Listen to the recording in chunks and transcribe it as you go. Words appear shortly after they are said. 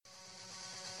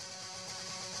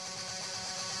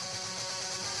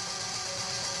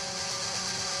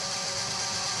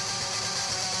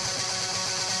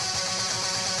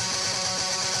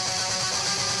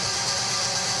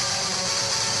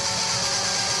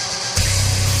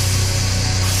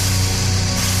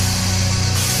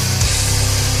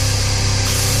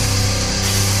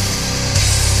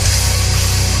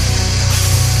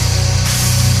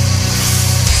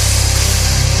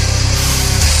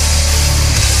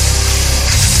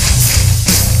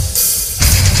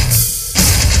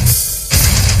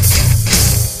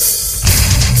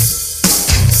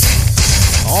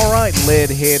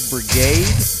Leadhead Brigade.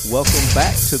 Welcome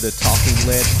back to the Talking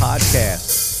Lead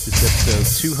podcast. This is episode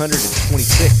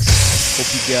 226.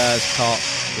 Hope you guys caught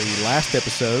the last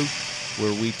episode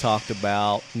where we talked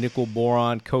about nickel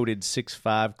boron coated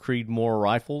 6.5 Creedmoor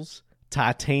rifles,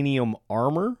 titanium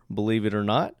armor, believe it or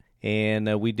not,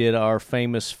 and we did our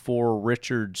famous 4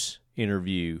 Richards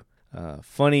interview.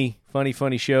 Funny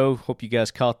show. Hope you guys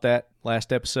caught that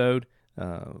last episode.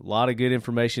 A lot of good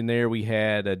information there. We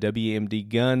had WMD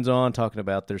Guns on talking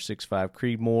about their 6.5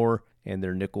 Creedmoor and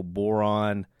their nickel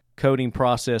boron coating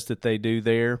process that they do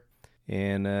there.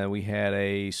 And we had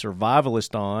a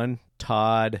survivalist on,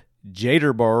 Todd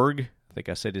Jaderberg, I think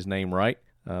I said his name right,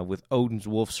 with Odin's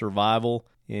Wolf Survival.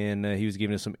 And he was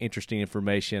giving us some interesting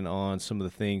information on some of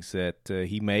the things that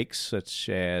he makes, such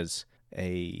as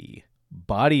a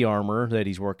body armor that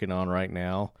he's working on right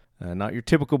now. Not your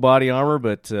typical body armor,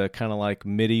 but kind of like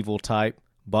medieval type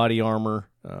body armor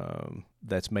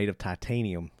that's made of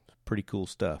titanium. Pretty cool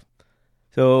stuff.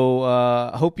 So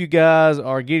I hope you guys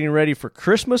are getting ready for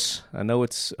Christmas. I know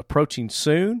it's approaching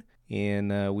soon,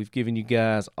 and we've given you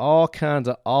guys all kinds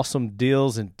of awesome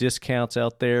deals and discounts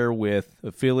out there with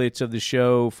affiliates of the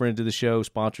show, friends of the show,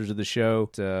 sponsors of the show.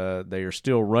 They are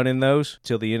still running those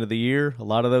till the end of the year. A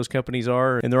lot of those companies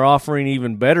are, and they're offering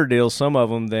even better deals, some of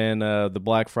them, than the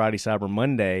Black Friday Cyber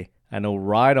Monday. I know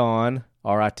Right On,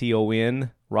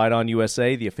 RITON, Right On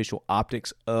USA, the official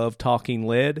optics of Talking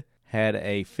Lead, had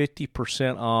a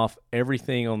 50% off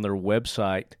everything on their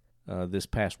website this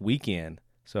past weekend.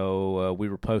 So we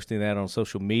were posting that on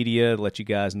social media to let you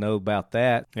guys know about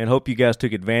that, and hope you guys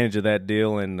took advantage of that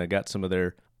deal and got some of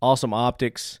their awesome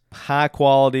optics, high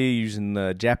quality, using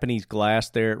the Japanese glass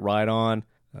there at Right On.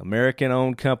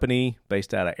 American-owned company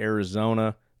based out of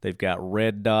Arizona. They've got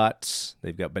red dots,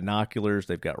 they've got binoculars,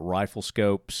 they've got rifle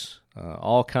scopes,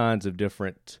 all kinds of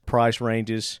different price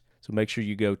ranges. So make sure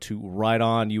you go to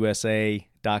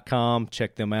rightonusa.com,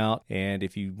 check them out. And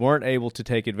if you weren't able to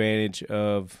take advantage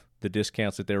of the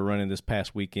discounts that they're running this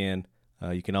past weekend,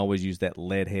 you can always use that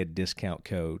Leadhead discount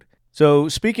code. So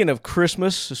speaking of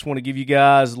Christmas, just want to give you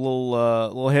guys a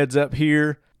little heads up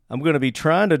here. I'm going to be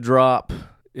trying to drop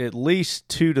at least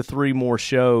 2 to 3 more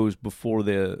shows before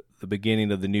the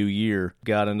beginning of the new year.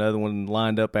 Got another one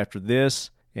lined up after this,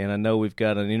 and I know we've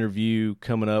got an interview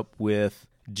coming up with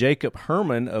Jacob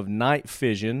Herman of Night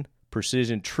Vision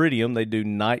Precision Tritium. They do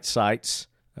night sights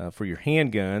for your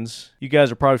handguns. You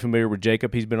guys are probably familiar with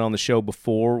Jacob. He's been on the show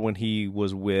before when he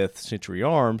was with Century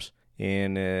Arms,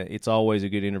 and it's always a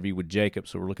good interview with Jacob,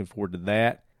 so we're looking forward to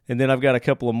that. And then I've got a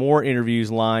couple of more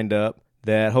interviews lined up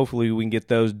that hopefully we can get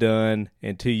those done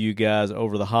and to you guys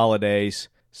over the holidays,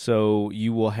 so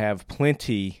you will have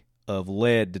plenty of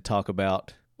lead to talk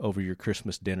about over your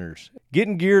Christmas dinners.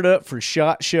 Getting geared up for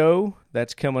SHOT Show.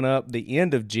 That's coming up the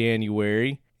end of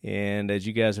January, and as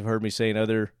you guys have heard me say in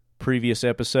other previous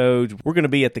episodes, we're going to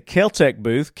be at the Keltec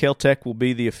booth. Keltec will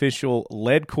be the official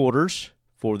lead quarters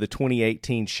for the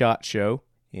 2018 SHOT Show.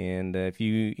 And if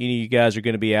any of you guys are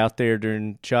going to be out there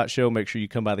during SHOT Show, make sure you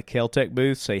come by the Keltec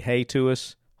booth, say hey to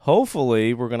us.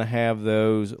 Hopefully, we're going to have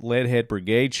those Leadhead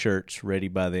Brigade shirts ready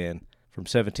by then from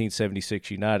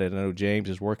 1776 United. I know James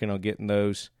is working on getting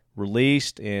those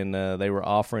released, and they were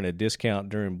offering a discount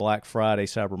during Black Friday,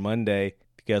 Cyber Monday.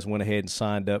 If you guys went ahead and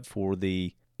signed up for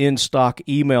the in-stock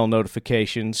email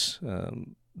notifications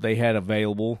they had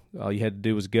available. All you had to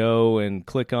do was go and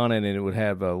click on it, and it would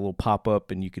have a little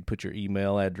pop-up, and you could put your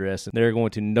email address, and they're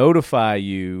going to notify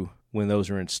you when those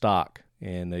are in stock,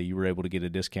 and you were able to get a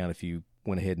discount if you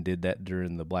went ahead and did that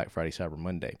during the Black Friday Cyber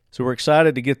Monday. So we're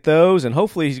excited to get those, and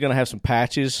hopefully he's going to have some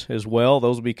patches as well.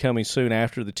 Those will be coming soon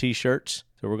after the T-shirts.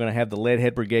 So we're going to have the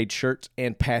Leadhead Brigade shirts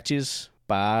and patches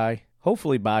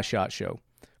hopefully by SHOT Show.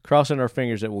 Crossing our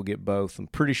fingers that we'll get both. I'm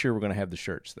pretty sure we're going to have the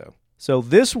shirts, though. So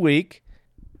this week,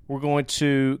 we're going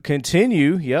to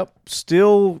continue,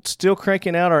 still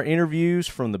cranking out our interviews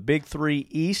from the Big 3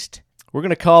 East. We're going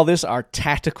to call this our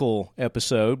tactical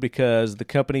episode because the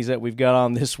companies that we've got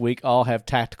on this week all have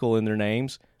tactical in their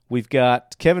names. We've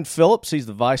got Kevin Phillips. He's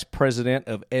the vice president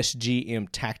of SGM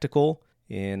Tactical,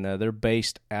 and they're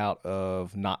based out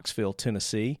of Knoxville,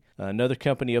 Tennessee. Another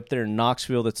company up there in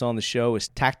Knoxville that's on the show is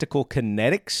Tactical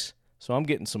Kinetics. So I'm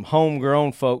getting some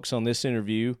homegrown folks on this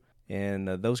interview, and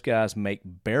those guys make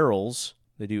barrels.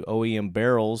 They do OEM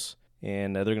barrels,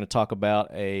 and they're going to talk about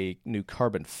a new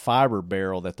carbon fiber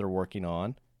barrel that they're working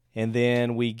on. And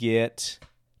then we get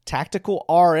Tactical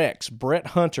RX, Brett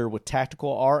Hunter with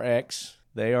Tactical RX.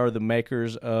 They are the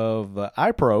makers of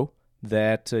iPro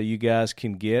that you guys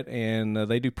can get, and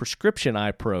they do prescription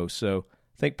iPro. So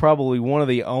I think probably one of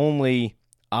the only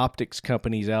optics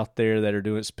companies out there that are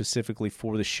doing it specifically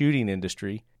for the shooting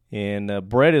industry. And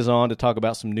Brett is on to talk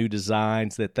about some new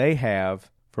designs that they have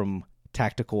from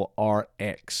Tactical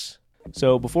RX.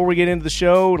 So before we get into the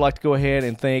show, I'd like to go ahead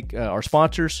and thank our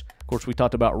sponsors. Of course, we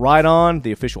talked about Riton,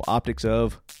 the official optics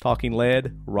of Talking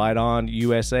Lead, Riton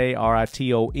USA,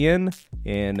 RITON,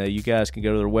 and you guys can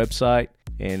go to their website.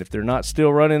 And if they're not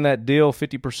still running that deal,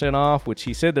 50% off, which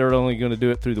he said they're only going to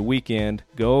do it through the weekend,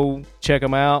 go check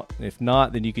them out. If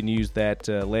not, then you can use that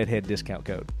Leadhead discount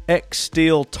code. X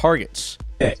Steel Targets.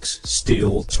 X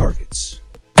Steel Targets.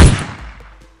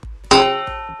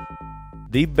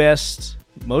 The best,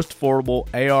 most affordable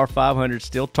AR-500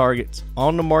 steel targets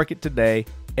on the market today.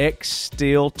 X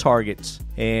Steel Targets.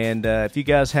 And if you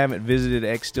guys haven't visited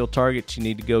X Steel Targets, you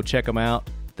need to go check them out.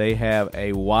 They have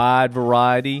a wide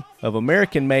variety of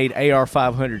American-made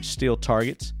AR-500 steel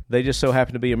targets. They just so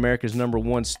happen to be America's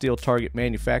 #1 steel target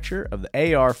manufacturer of the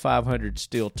AR-500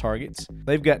 steel targets.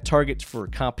 They've got targets for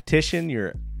competition,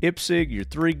 your IPSC, your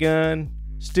 3-gun,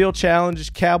 steel challenges,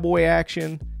 cowboy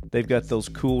action. They've got those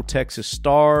cool Texas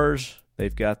stars.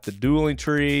 They've got the dueling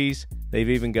trees. They've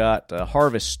even got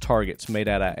harvest targets made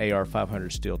out of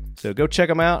AR-500 steel. So go check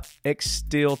them out,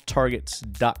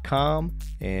 xsteeltargets.com.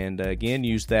 And again,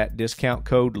 use that discount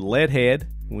code LEADHEAD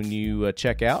when you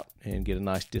check out and get a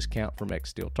nice discount from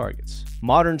X Steel Targets.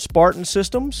 Modern Spartan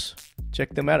Systems.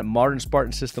 Check them out at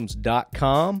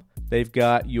modernspartansystems.com. They've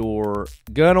got your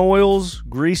gun oils,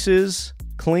 greases,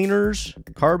 cleaners,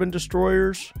 carbon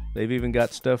destroyers. They've even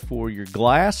got stuff for your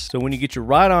glass. So when you get your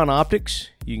Riton optics,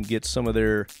 you can get some of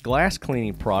their glass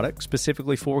cleaning products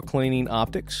specifically for cleaning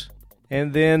optics.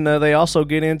 And then they also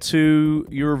get into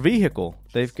your vehicle.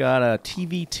 They've got a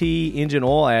TVT engine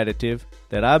oil additive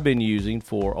that I've been using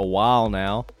for a while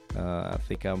now. I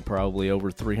think I'm probably over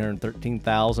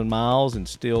 313,000 miles and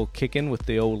still kicking with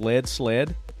the old lead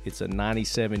sled. It's a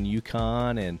 97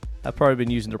 Yukon, and I've probably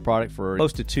been using the product for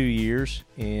close to 2 years,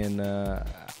 and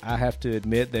I have to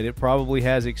admit that it probably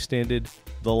has extended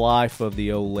the life of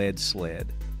the old lead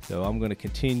sled. So I'm going to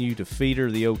continue to feed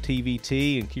her the old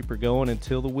TVT and keep her going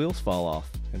until the wheels fall off,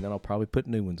 and then I'll probably put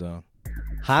new ones on.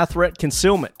 High Threat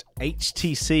Concealment,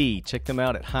 HTC. Check them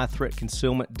out at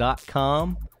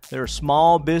highthreatconcealment.com. They're a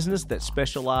small business that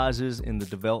specializes in the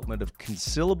development of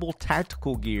concealable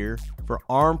tactical gear for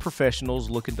armed professionals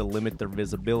looking to limit their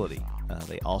visibility.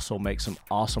 They also make some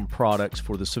awesome products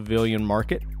for the civilian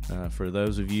market, for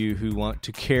those of you who want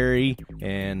to carry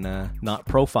and not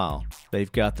profile. They've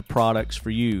got the products for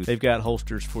you. They've got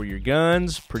holsters for your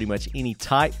guns, pretty much any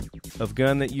type of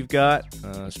gun that you've got,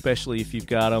 especially if you've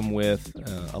got them with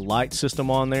a light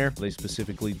system on there. They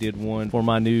specifically did one for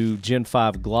my new Gen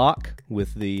 5 Glock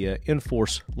with the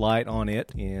Enforce light on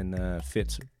it, and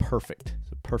fits perfect.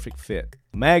 It's a perfect fit.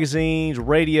 Magazines,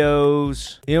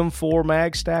 radios, M4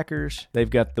 mag stackers. They've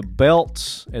got the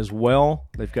belts as well.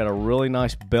 They've got a really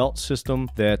nice belt system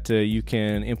that you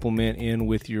can implement in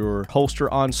with your holster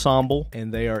ensemble.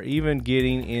 And they are even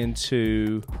getting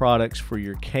into products for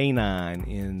your canine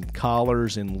in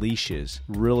collars and leashes.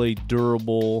 Really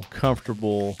durable,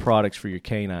 comfortable products for your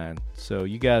canine. So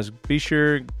you guys be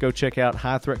sure, go check out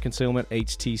High Threat Concealment,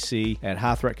 HTC, at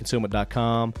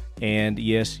highthreatconcealment.com. And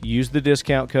yes, use the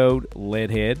discount code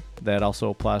LEADHEAD. That also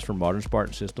applies for Modern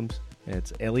Spartan Systems.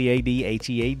 It's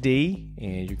LEADHEAD,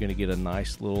 and you're going to get a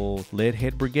nice little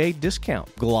Leadhead Brigade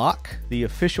discount. Glock, the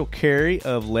official carry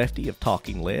of Lefty of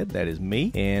Talking Lead. That is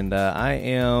me. And I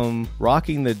am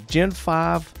rocking the Gen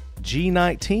 5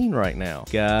 G19 right now.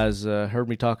 Guys heard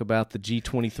me talk about the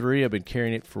G23. I've been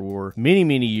carrying it for many,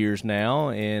 many years now,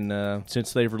 and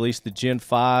since they've released the Gen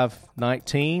 5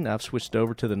 19, I've switched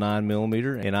over to the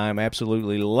 9mm, and I'm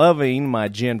absolutely loving my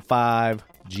Gen 5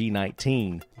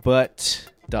 G19. But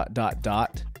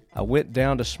I went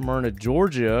down to Smyrna,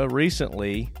 Georgia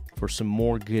recently for some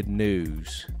more good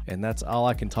news, and that's all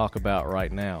I can talk about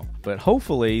right now. But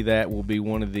hopefully that will be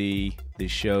one of the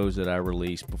shows that I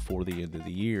release before the end of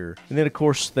the year. And then, of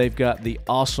course, they've got the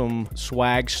awesome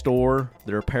swag store,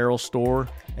 their apparel store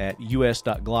at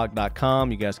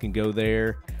us.glock.com. You guys can go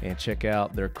there and check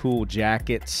out their cool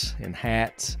jackets and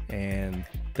hats, and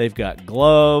they've got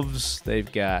gloves.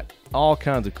 They've got all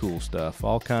kinds of cool stuff,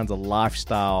 all kinds of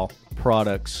lifestyle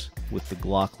products with the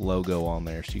Glock logo on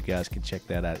there, so you guys can check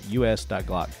that out at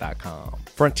us.glock.com.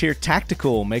 Frontier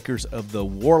Tactical, makers of the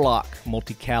Warlock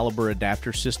multi-caliber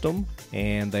adapter system,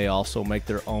 and they also make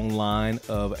their own line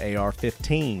of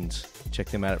AR-15s. Check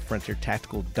them out at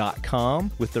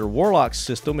frontiertactical.com. With their Warlock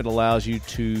system, it allows you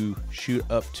to shoot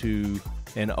up to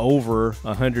and over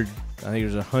 100, I think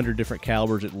there's 100 different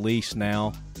calibers at least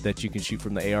now that you can shoot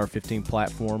from the AR-15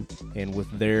 platform. And with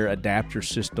their adapter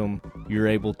system, you're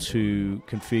able to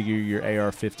configure your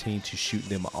AR-15 to shoot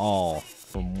them all.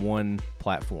 from one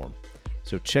platform.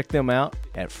 So check them out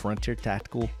at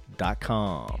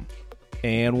frontiertactical.com.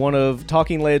 And one of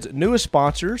Talking Lead's newest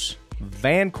sponsors,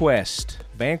 VanQuest.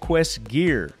 VanQuest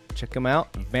Gear. Check them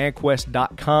out,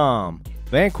 vanquest.com.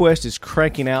 VanQuest is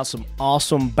cranking out some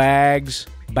awesome bags,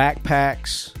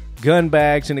 backpacks, gun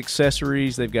bags, and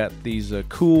accessories. They've got these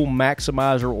cool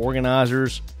maximizer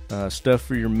organizers, stuff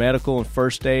for your medical and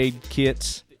first aid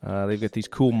kits. They've got these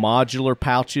cool modular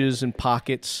pouches and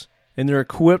pockets. And they're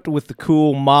equipped with the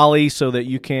cool MOLLE so that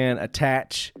you can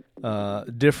attach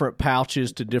different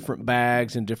pouches to different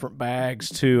bags and different bags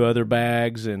to other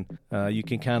bags. And you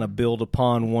can kind of build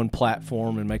upon one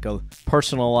platform and make a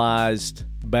personalized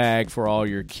bag for all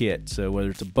your kit. So whether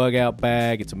it's a bug out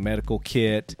bag, it's a medical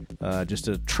kit, just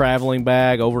a traveling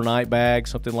bag, overnight bag,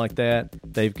 something like that.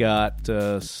 They've got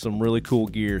some really cool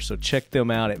gear. So check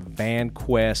them out at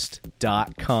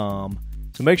vanquest.com.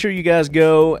 So make sure you guys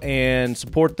go and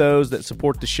support those that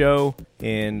support the show.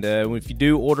 And if you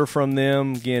do order from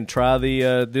them, again, try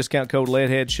the discount code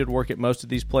LEADHEAD. Should work at most of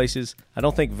these places. I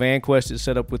don't think VanQuest is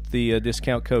set up with the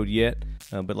discount code yet.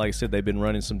 But like I said, they've been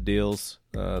running some deals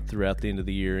throughout the end of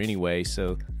the year anyway.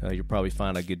 So you'll probably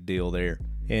find a good deal there.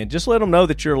 And just let them know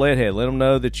that you're a Leadhead. Let them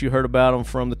know that you heard about them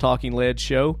from the Talking Lead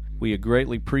show. We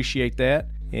greatly appreciate that.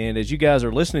 And as you guys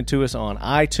are listening to us on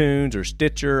iTunes or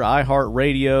Stitcher,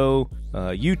 iHeartRadio,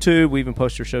 YouTube, we even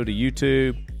post our show to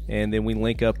YouTube. And then we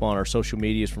link up on our social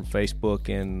medias from Facebook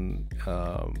and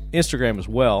Instagram as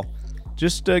well.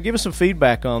 Just give us some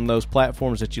feedback on those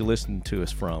platforms that you listen to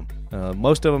us from.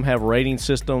 Most of them have rating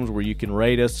systems where you can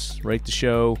rate us, rate the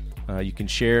show. You can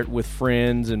share it with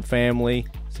friends and family.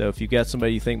 So if you've got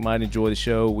somebody you think might enjoy the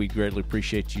show, we greatly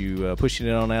appreciate you pushing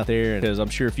it on out there. Because I'm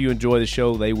sure if you enjoy the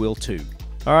show, they will too.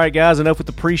 All right, guys, enough with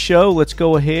the pre-show. Let's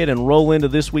go ahead and roll into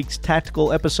this week's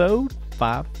tactical episode.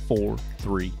 5, 4,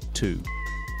 3, 2.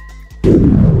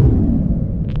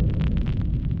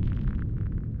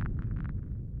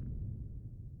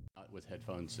 With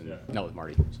headphones and not with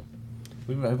Marty. So.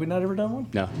 Have we not ever done one?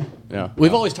 No.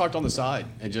 We've always talked on the side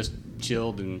and just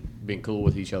chilled and being cool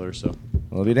with each other. So.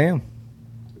 Well, be damned.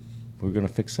 We're going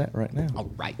to fix that right now. All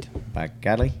right. By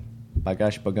golly. By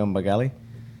gosh, by gum, by golly.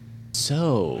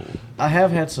 So. I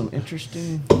have had some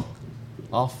interesting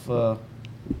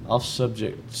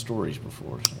off-subject stories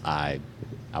before. So. I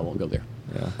won't go there.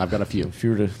 Yeah. I've got a few. If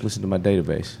you were to listen to my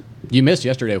database. You missed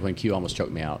yesterday when Q almost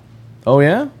choked me out. Oh,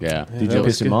 yeah? Yeah. Did you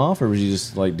piss him off, or was you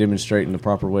just like demonstrating the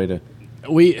proper way to...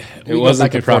 We wasn't go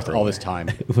back and forth all this time.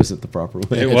 It wasn't the proper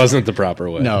way. It wasn't the proper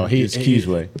way. No, It's Q's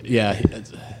way. Yeah.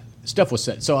 Stuff was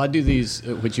said. So I do these,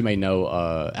 which you may know,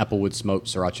 Applewood smoked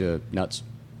sriracha nuts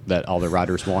that all the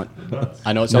riders want.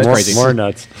 I know it sounds crazy. More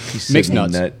nuts. Mixed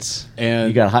nuts. And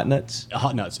you got hot nuts?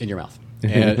 Hot nuts in your mouth.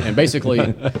 And basically,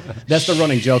 that's the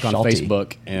running joke on Salty.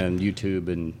 Facebook and YouTube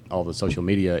and all the social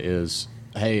media is,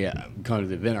 hey, I'm coming to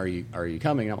the event. Are you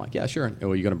coming? And I'm like, yeah, sure.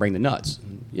 Well, you going to bring the nuts?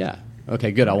 Yeah.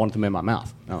 Okay, good. I want them in my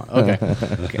mouth. Oh, okay.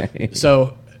 Okay.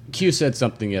 So Q said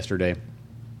something yesterday.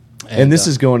 And this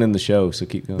is going in the show, so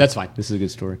keep going. That's fine. This is a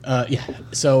good story. Yeah.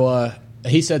 So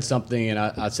he said something, and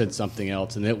I said something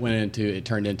else, and it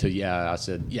turned into, I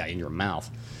said, yeah, in your mouth.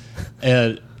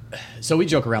 And so we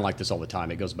joke around like this all the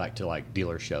time. It goes back to like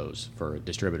dealer shows for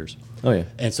distributors. Oh, yeah.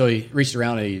 And so he reached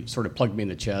around and he sort of plugged me in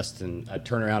the chest, and I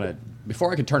turned around, and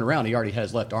before I could turn around, he already had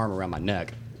his left arm around my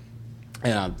neck.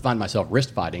 And I find myself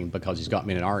wrist fighting because he's got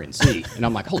me in an RNC. And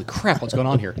I'm like, holy crap, what's going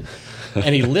on here?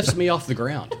 And he lifts me off the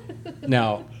ground.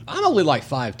 Now, I'm only like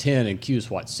 5'10", and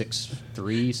Q's what, 6'3",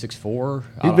 6'4"?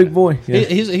 He's a big boy. Yeah.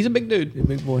 He's a big dude. He's a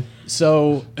big boy.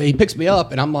 So he picks me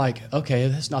up, and I'm like, okay,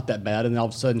 that's not that bad. And then all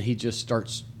of a sudden, he just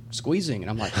starts squeezing, and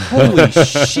I'm like, holy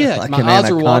shit. Like my an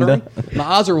eyes are anaconda. watering. My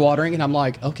eyes are watering, and I'm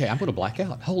like, okay, I'm going to black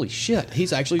out. Holy shit.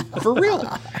 He's actually for real.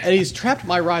 And he's trapped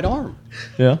my right arm.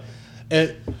 Yeah.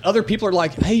 And other people are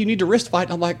like, hey, you need to wrist fight.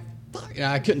 And I'm like, fuck. And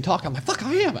I couldn't talk. I'm like, fuck,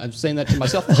 I am. I'm saying that to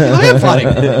myself. Fuck, I am fighting.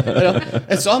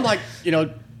 And so I'm like,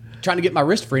 trying to get my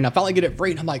wrist free. And I finally get it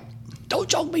free. And I'm like, don't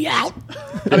choke me out.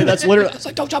 I mean, that's literally, I was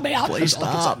like, don't choke me out. Please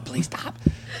stop. Please stop.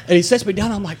 And he sets me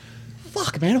down. I'm like,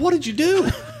 fuck, man, what did you do?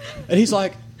 And he's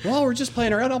like, well, we're just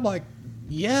playing around. I'm like,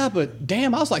 yeah, but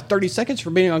damn, I was like 30 seconds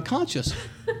from being unconscious.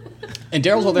 And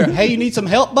Daryl's over there, hey, you need some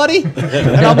help, buddy? And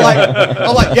I'm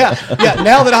like, yeah,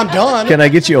 now that I'm done. Can I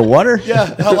get you a water?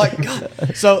 Yeah. I'm like, God.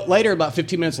 So later, about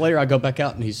 15 minutes later, I go back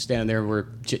out, and he's standing there. We're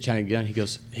chit-chatting again. He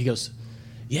goes,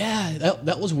 yeah,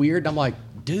 that was weird. And I'm like,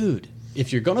 dude,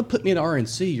 if you're going to put me in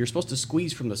RNC, you're supposed to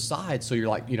squeeze from the side so you're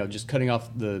like, just cutting off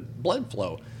the blood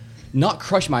flow, not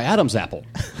crush my Adam's apple.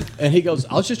 And he goes,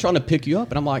 I was just trying to pick you up.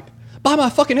 And I'm like, buy my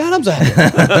fucking Adam's apple.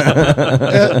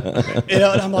 And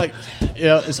I'm like,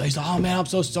 so he's like, oh man, I'm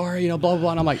so sorry, blah, blah,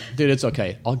 blah. And I'm like, dude, it's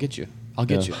okay. I'll get you.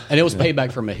 And it was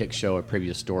payback from a Hicks show, a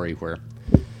previous story where,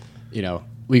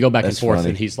 we go back and forth, funny.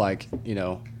 And he's like,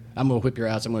 I'm going to whip your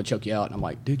ass. I'm going to choke you out. And I'm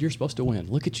like, dude, you're supposed to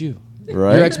win. Look at you.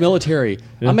 Right. You're ex-military.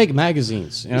 Yeah. I make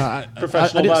magazines.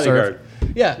 Professional bodyguard.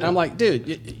 Yeah. And I'm like,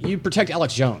 dude, you protect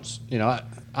Alex Jones.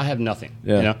 I have nothing.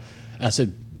 And I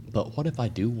said, but what if I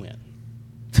do win?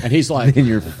 And he's like, then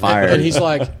you're fired. And he's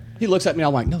like, he looks at me.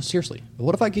 I'm like, no, seriously.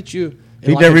 What if I get you?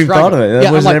 He never even thought of it.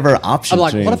 That was never an option. I'm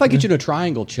like, what if I get you in a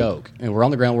triangle choke and we're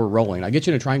on the ground, we're rolling. I get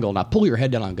you in a triangle and I pull your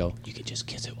head down and go, you can just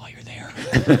kiss it while you're there.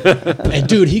 And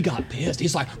dude, he got pissed.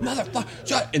 He's like, motherfucker,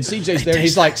 shut. And CJ's there. And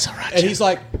he's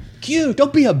like, Q,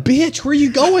 don't be a bitch. Where are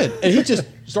you going? And he just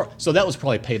so that was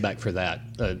probably payback for that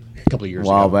a couple of years ago.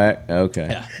 A while back. Okay,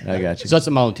 yeah. I got you. So that's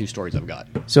my only 2 stories I've got.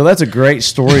 So that's a great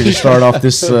story to start off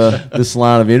this this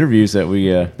line of interviews that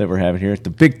we're having here at the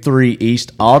Big 3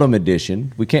 East Autumn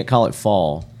Edition. We can't call it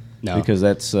fall because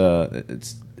that's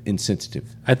it's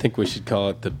insensitive. I think we should call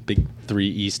it the Big 3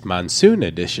 East Monsoon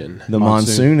Edition. The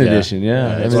Monsoon Edition,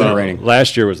 yeah. It's been raining.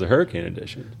 Last year was the Hurricane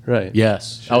Edition. Right.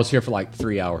 Yes. I was here for like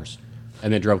 3 hours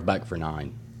and then drove back for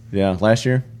 9. Yeah, last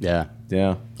year? Yeah.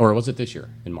 Yeah. Or was it this year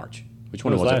in March? Which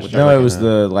one was it? No, it was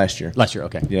the last year. Last year,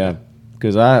 okay. Yeah.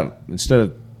 Because instead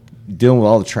of dealing with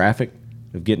all the traffic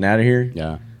of getting out of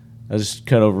here, I just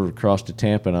cut over across to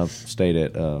Tampa and I stayed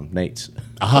at Nate's.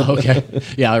 Oh, okay.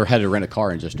 Yeah, I had to rent a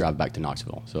car and just drive back to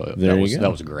Knoxville. So that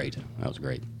was great. That was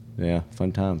great. Yeah,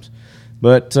 fun times.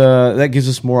 But that gives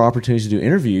us more opportunities to do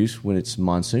interviews when it's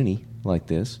monsoony like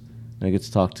this. And I get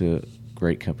to talk to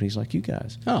great companies like you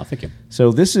guys. Oh, thank you.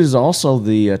 So this is also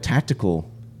the tactical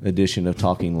edition of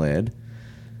Talking Lead.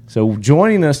 So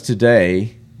joining us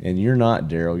today, and you're not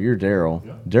Daryl, you're Daryl.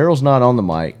 Yeah. Daryl's not on the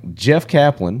mic. Jeff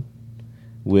Kaplan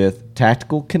with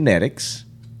Tactical Kinetics,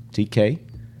 TK,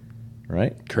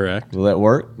 right? Correct. Will that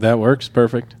work? That works.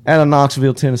 Perfect. Out of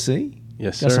Knoxville, Tennessee.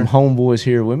 Yes, got sir. Some homeboys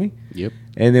here with me. Yep.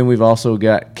 And then we've also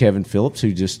got Kevin Phillips,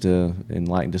 who just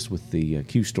enlightened us with the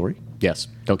Q story. Yes.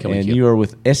 Don't kill me, And Q. you are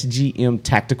with SGM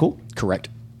Tactical. Correct.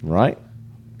 Right?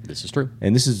 This is true.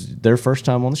 And this is their first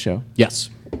time on the show. Yes.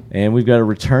 And we've got a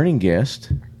returning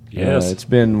guest. Yes. It's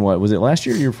been, what, was it last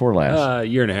year or year before last? A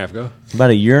year and a half ago. About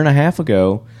a year and a half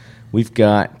ago. We've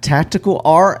got Tactical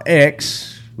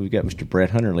RX. We've got Mr.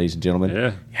 Brett Hunter, ladies and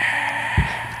gentlemen.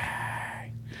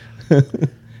 Yeah.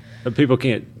 But people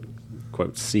can't,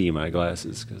 quote, see my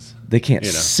glasses because they can't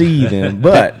see them.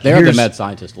 But they're the mad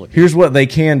scientist looking. Here's what they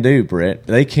can do, Brett.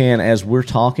 They can, as we're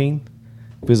talking,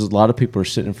 because a lot of people are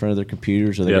sitting in front of their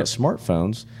computers or they got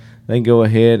smartphones, they can go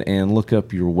ahead and look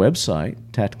up your website,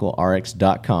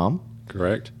 tacticalrx.com.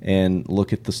 Correct. And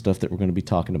look at the stuff that we're going to be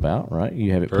talking about, right?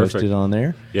 You have it posted on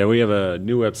there. Yeah, we have a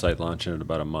new website launching in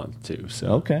about a month, too. So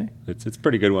okay. It's a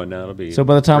pretty good one now. It'll be so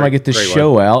by the time I get this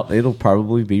show out, it'll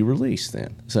probably be released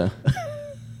then. So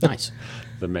nice.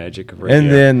 The magic of radio.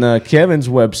 And then Kevin's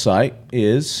website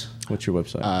is, what's your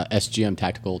website?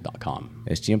 SGMtactical.com.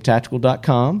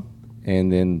 SGMtactical.com.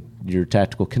 And then your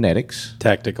Tactical Kinetics.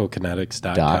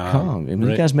 TacticalKinetics.com. I mean,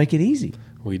 you guys make it easy.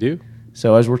 We do.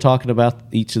 So as we're talking about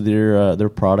each of their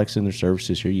products and their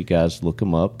services here, you guys look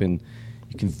them up and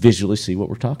you can visually see what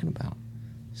we're talking about.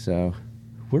 So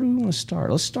where do we want to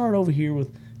start? Let's start over here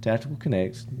with Tactical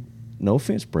Kinetics. No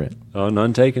offense, Brett. Oh,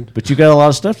 none taken. But you got a lot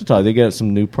of stuff to talk. They got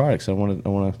some new products. I want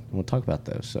to talk about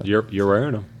those. So you're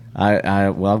wearing them. I've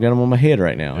got them on my head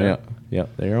right now. Yeah. Yep.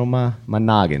 They're on my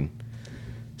noggin.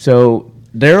 So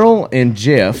Daryl and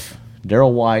Jeff,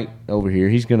 Daryl White over here,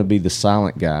 he's going to be the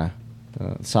silent guy.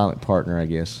 Silent partner, I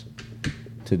guess,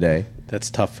 today.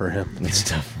 That's tough for him. It's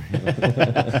tough for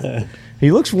him. He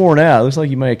looks worn out. It looks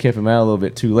like you may have kept him out a little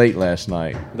bit too late last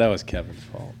night. That was Kevin's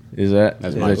fault. Is that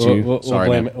you?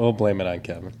 We'll blame it on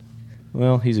Kevin.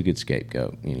 Well, he's a good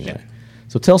scapegoat anyway. Yeah.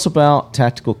 So tell us about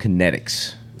Tactical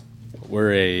Kinetics.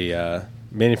 We're a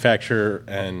manufacturer,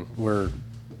 and we're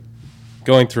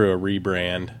going through a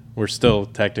rebrand. We're still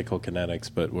Tactical Kinetics,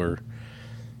 but we're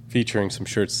featuring some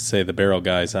shirts that say the Barrel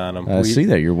Guys on them. I see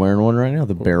that. You're wearing one right now,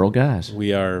 the Barrel Guys.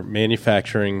 We are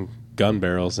manufacturing gun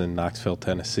barrels in Knoxville,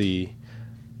 Tennessee,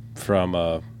 from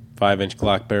a 5-inch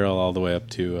Glock barrel all the way up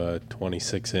to a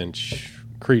 26-inch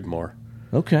Creedmoor.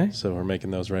 Okay. So we're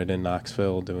making those right in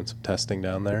Knoxville, doing some testing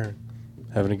down there,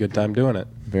 having a good time doing it.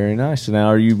 Very nice. So now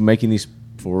are you making these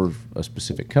for a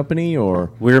specific company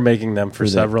or? We're making them for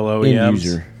several OEMs. End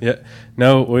user. Yeah.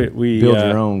 No, we build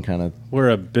your own kind of.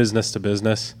 We're a business to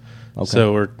business. Okay.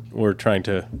 So we're trying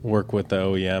to work with the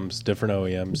OEMs, different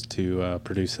OEMs, to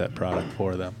produce that product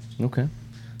for them. Okay.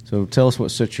 So tell us what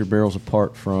sets your barrels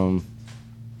apart from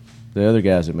The other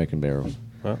guys that making barrels.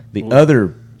 Well, The other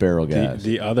barrel guys.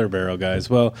 The other barrel guys.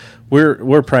 Well,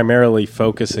 we're primarily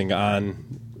focusing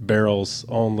on barrels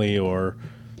only, or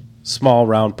small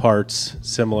round parts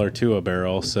similar to a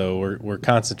barrel. So we're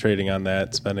concentrating on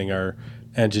that, spending our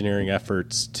engineering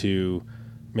efforts to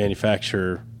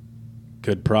manufacture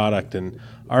good product. And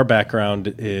our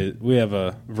background is, we have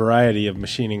a variety of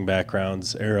machining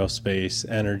backgrounds: aerospace,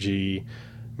 energy,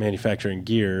 manufacturing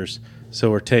gears. So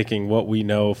we're taking what we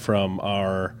know from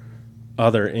our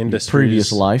other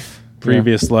industries,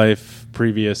 previous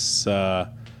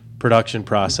production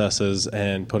processes,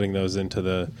 and putting those into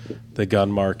the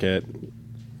gun market.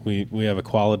 We have a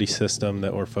quality system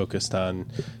that we're focused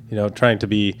on, trying to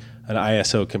be an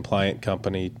ISO compliant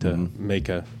company to make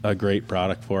a great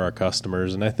product for our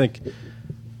customers. And I think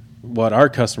what our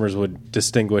customers would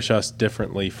distinguish us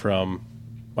differently from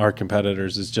our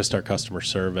competitors is just our customer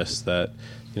service. That,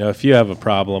 if you have a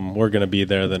problem, we're going to be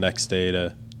there the next day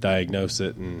to diagnose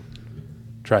it and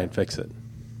try and fix it.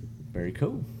 Very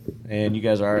cool. And you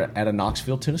guys are out of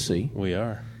Knoxville, Tennessee. We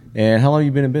are. And how long have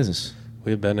you been in business?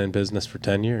 We've been in business for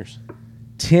 10 years.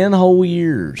 10 whole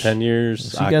years. 10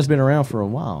 years. So you guys been around for a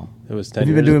while. It was 10 Have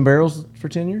you years. been doing barrels for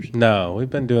 10 years? No, we've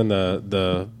been doing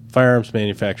the firearms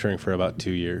manufacturing for about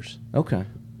 2 years. Okay.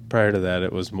 Prior to that,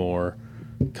 it was more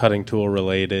cutting tool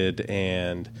related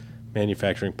and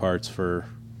manufacturing parts for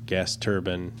gas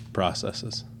turbine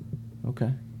processes.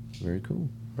 Okay. Very cool.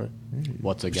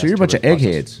 What's a gas So you're a bunch of turbine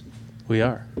process? eggheads. We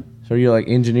are. So you're like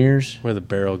engineers? We're the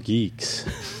barrel geeks.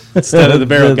 Instead of the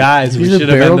barrel guys, we You're should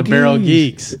have been the barrel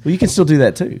geeks. Well, you can still do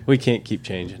that too. We can't keep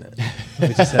changing it. We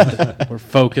just have to, we're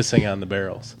focusing on the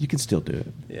barrels. You can still do it.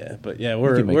 Yeah, but yeah, can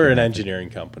we're make it an happen. engineering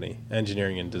company,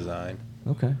 engineering and design.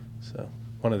 Okay. So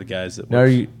one of the guys that Now,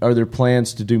 are there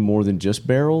plans to do more than just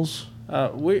barrels?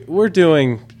 we're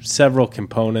doing several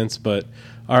components, but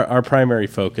our primary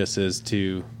focus is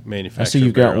to manufacture. I see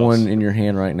you've got barrels. one in your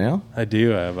hand right now. I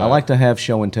do. I like to have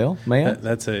show and tell, man.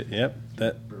 That's it. Yep.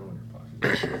 That.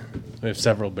 We have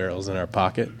several barrels in our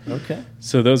pocket. Okay.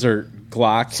 So those are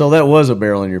Glock. So that was a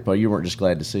barrel in your pocket. You weren't just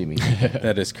glad to see me.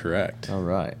 That is correct. All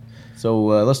right. So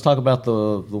let's talk about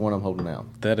the one I'm holding now.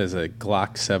 That is a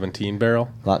Glock 17 barrel.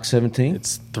 Glock 17?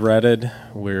 It's threaded.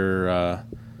 We're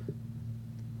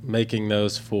making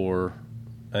those for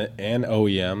an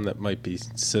OEM that might be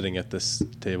sitting at this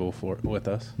table with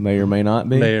us. May or may not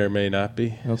be? May or may not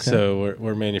be. Okay. So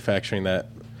we're manufacturing that.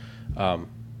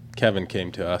 Kevin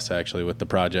came to us actually with the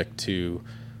project to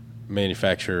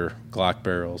manufacture Glock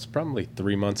barrels probably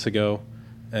 3 months ago,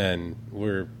 and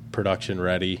we're production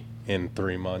ready in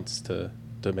 3 months to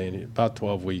about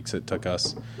 12 weeks it took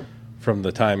us from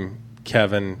the time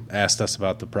Kevin asked us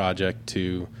about the project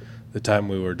to the time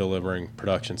we were delivering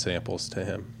production samples to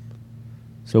him.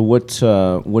 So what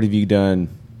have you done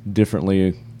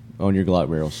differently on your Glock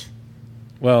barrels?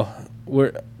 Well,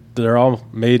 they're all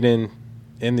made in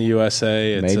the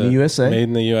USA. It's Made in the USA. Made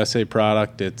in the USA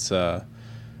product. It's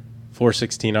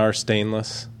 416R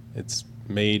stainless. It's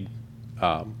made.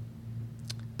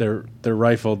 They're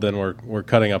rifled. Then we're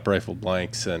cutting up rifled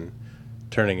blanks and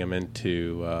turning them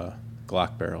into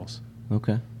Glock barrels.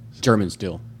 Okay. German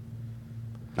steel.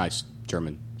 Nice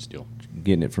German steel.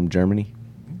 Getting it from Germany?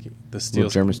 The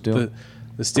steel's German steel?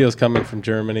 The steel's coming from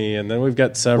Germany, and then we've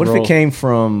got several. What if it came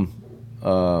from,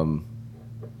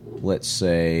 let's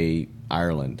say,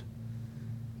 Ireland?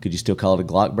 Could you still call it a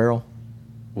Glock barrel?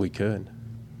 We could.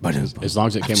 But as long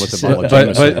as it came with a But- bottle of But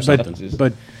Jameson or but something.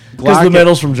 but Because the Glock-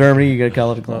 metal's from Germany, you got to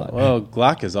call it a Glock. Well,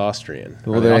 Glock is Austrian.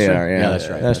 Well, they there you Austrian? are. Yeah, Yeah, that's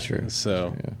right. That's true.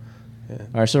 So All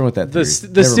right, so with that the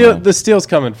theory. the Never steel mind. the steel's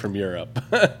coming from Europe.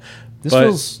 This but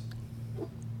feels.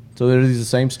 So they're the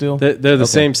same steel? they're the Okay.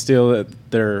 same steel.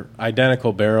 They're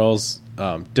identical barrels,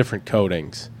 different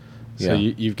coatings. So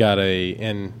Yeah. you've got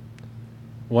in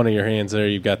one of your hands there.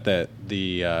 You've got the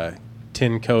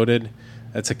tin coated.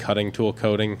 That's a cutting tool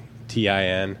coating,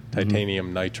 TIN,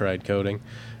 titanium nitride coating,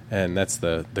 and that's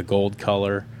the gold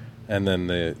color. And then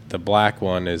the black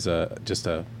one is just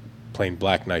a plain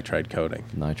black nitride coating.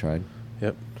 Nitride.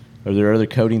 Yep. Are there other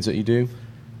coatings that you do?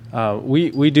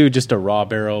 We do just a raw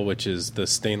barrel, which is the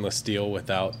stainless steel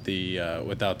without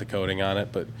the coating on it,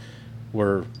 but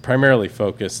we're primarily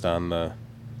focused on the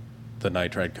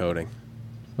nitride coating.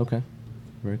 Okay.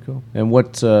 Very cool. And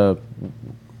what are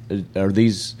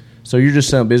these? So you're just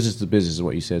selling business to business is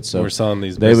what you said. So We're selling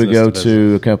these They would business go to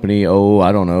to a company,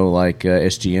 I don't know, like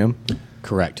SGM,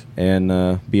 Correct.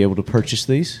 and be able to purchase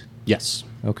these? Yes.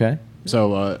 Okay.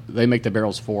 So they make the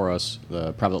barrels for us,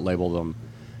 the private label them,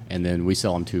 and then we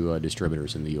sell them to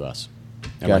distributors in the U.S.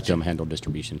 and let Gotcha. them handle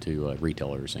distribution to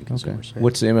retailers and Okay. consumers.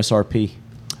 What's the MSRP?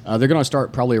 They're going to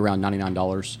start probably around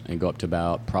 $99 and go up to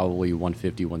about probably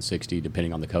 $150, $160,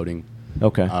 depending on the coating.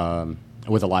 Okay.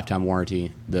 With a lifetime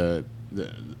warranty. The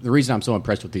reason I'm so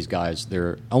impressed with these guys,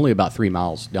 they're only about 3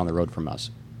 miles down the road from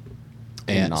us.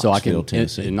 And so I can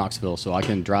Tennessee. in Knoxville, so I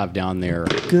can drive down there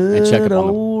Good and check up on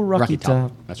the old Rocky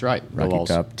Top. That's right. Go Rocky Vols.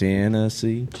 Top,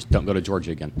 Tennessee. Just don't go to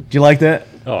Georgia again. Do you like that?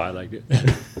 Oh, I liked it.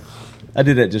 I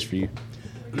did that just for you.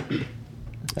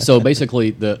 So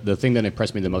basically, the thing that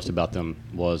impressed me the most about them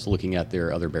was looking at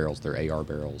their other barrels, their AR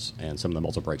barrels, and some of the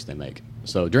muzzle brakes they make.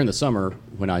 So during the summer,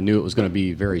 when I knew it was going to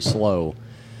be very slow,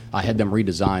 I had them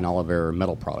redesign all of our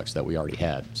metal products that we already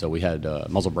had. So we had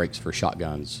muzzle brakes for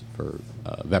shotguns, for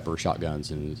Vepr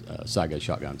shotguns and Saiga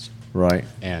shotguns. Right.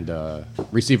 And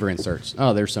receiver inserts.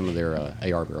 Oh, there's some of their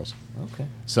AR barrels. Okay.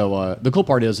 So the cool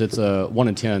part is it's a 1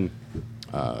 in 10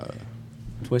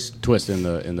 twist in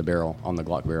the barrel on the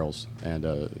Glock barrels, and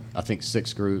I think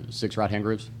 6 right hand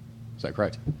grooves. Is that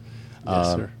correct?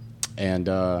 Yes, sir. And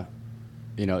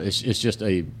it's just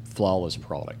a flawless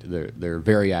product. They're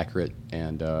very accurate,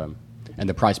 and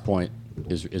the price point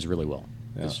is really well.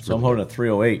 Yeah. It's So I'm really holding a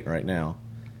 308 right now.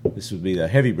 This would be the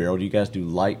heavy barrel. Do you guys do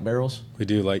light barrels? We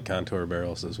do light contour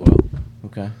barrels as well.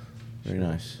 Okay. Very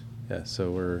nice. Yeah,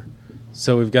 so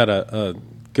we've got a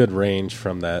good range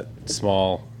from that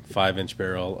small 5-inch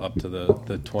barrel up to the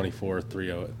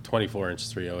 24-inch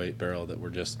 308 barrel that we're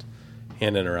just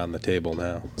handing around the table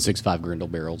now. 6.5 Grindle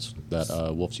barrels that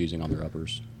Wolf's using on their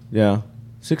uppers, Yeah.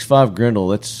 6.5 Grindle,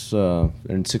 that's and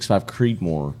 6.5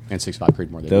 Creedmoor. and 6.5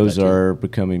 Creedmoor. They do Those that too. are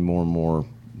becoming more and more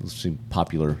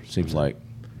popular, seems like.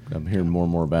 I'm hearing more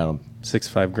and more about them.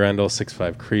 6.5 Grendel,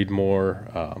 6.5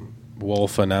 Creedmoor.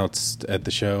 Wolf announced at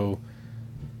the show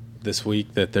this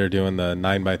week that they're doing the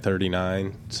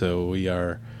 9x39. So we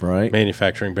are Right.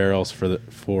 manufacturing barrels for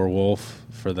Wolf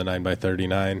for the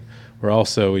 9x39.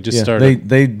 We just started.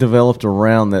 They developed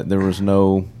around that there was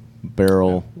no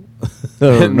barrel.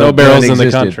 No barrels in the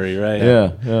existed. country, right?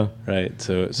 Yeah. Right.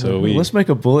 So we Let's make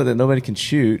a bullet that nobody can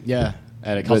shoot. Yeah,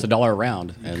 and it costs $1 a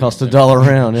round. And Cost $1 a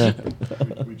round, yeah.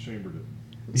 We chambered it.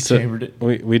 So chambered it.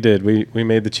 We did. We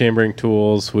made the chambering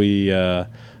tools.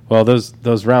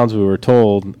 Those rounds we were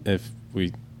told if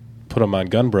we put them on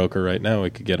Gunbroker right now, we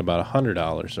could get about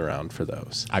 $100 a round for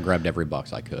those. I grabbed every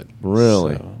box I could.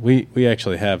 Really? So we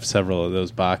actually have several of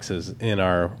those boxes in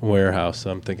our warehouse.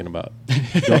 So I'm thinking about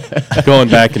going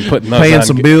back and putting those Paying on.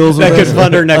 some bills. That could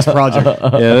fund our next project.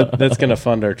 Yeah, that's going to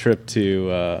fund our trip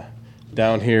to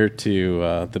down here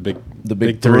to the big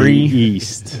three.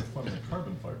 East.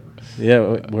 Carbon fiber.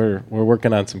 Yeah, we're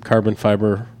working on some carbon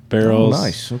fiber barrels. Oh,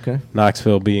 nice. Okay.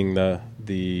 Knoxville being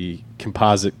the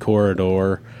composite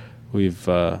corridor. We've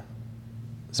I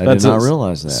did not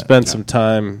realize that. Spent some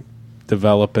time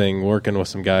working with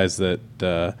some guys that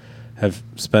have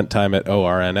spent time at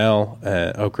ORNL,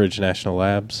 at Oak Ridge National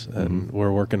Labs, and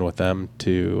we're working with them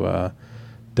to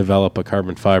develop a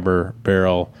carbon fiber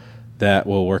barrel that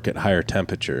will work at higher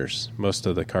temperatures. Most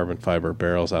of the carbon fiber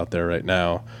barrels out there right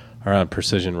now are on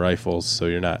precision rifles, so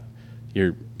you're Not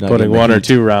putting getting the 1 or heat.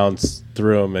 2 rounds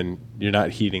through them, and you're not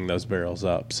heating those barrels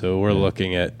up. So we're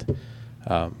looking at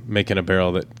making a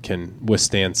barrel that can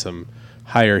withstand some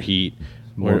higher heat.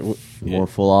 More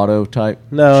full auto type?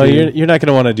 No, shooting? you're not going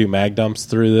to want to do mag dumps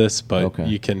through this, but Okay.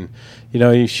 you can,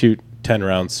 you shoot 10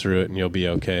 rounds through it and you'll be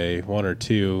okay. 1 or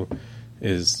 2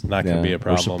 is not going to be a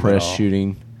problem. Or suppressed at all.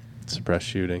 shooting. Suppressed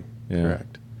shooting, Yeah.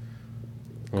 correct.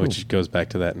 Which goes back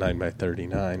to that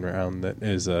 9x39 round that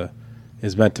is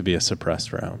meant to be a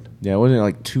suppressed round. Yeah, wasn't it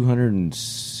like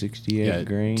 268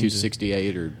 grains?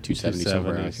 268 or 270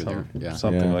 somewhere out there. Yeah.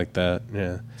 Something Yeah. like that.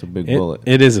 Yeah, It's a big bullet.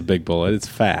 It is a big bullet. It's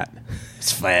fat.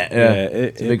 It's fat. Yeah, Yeah,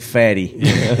 it's a big fatty.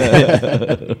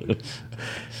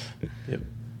 Yep.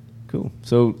 Cool.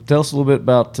 So tell us a little bit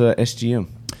about SGM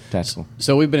Tactical.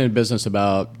 So we've been in business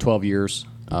about 12 years.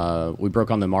 We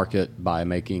broke on the market by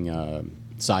making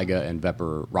Saiga and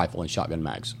Vepr rifle and shotgun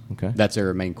mags. Okay. That's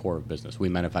our main core of business. We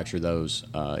manufacture those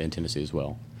in Tennessee as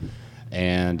well.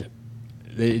 And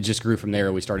it just grew from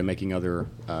there. We started making other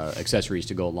accessories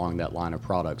to go along that line of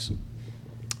products.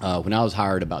 When I was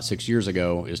hired about 6 years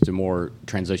ago, is to more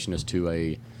transition us to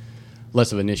a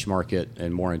less of a niche market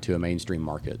and more into a mainstream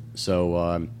market.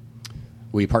 So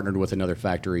we partnered with another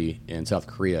factory in South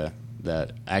Korea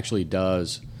that actually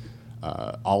does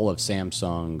all of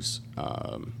Samsung's.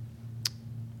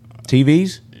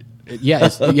 TVs?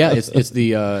 It's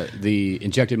the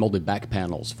injected molded back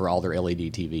panels for all their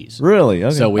LED TVs. Really?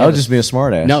 Okay. So we I have was just being a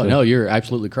smart ass. No, you're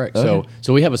absolutely correct. Okay.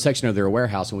 So we have a section of their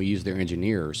warehouse, and we use their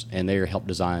engineers, and they help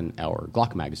design our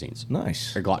Glock magazines.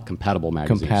 Nice. Or Glock compatible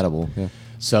magazines. Compatible, yeah.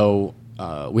 So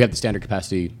we have the standard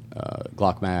capacity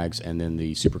Glock mags, and then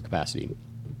the super capacity.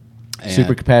 And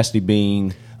Super capacity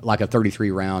being like a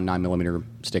 33 round 9mm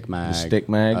stick mag, stick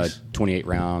mags? a 28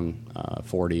 round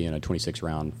 40, and a 26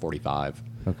 round 45.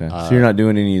 okay. So you're not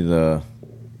doing any of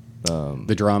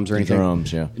the Drums or anything.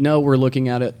 drums, yeah. No, we're looking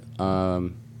at it.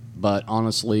 But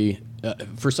honestly,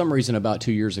 for some reason, about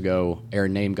 2 years ago, our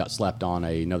name got slapped on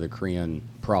another Korean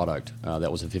product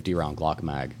that was a 50 round Glock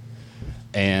mag.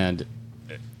 And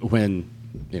when,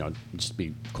 just to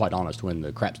be quite honest, when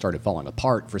the crap started falling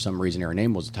apart, for some reason our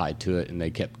name was tied to it, and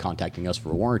they kept contacting us for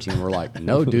a warranty, and we're like,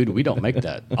 no, dude, we don't make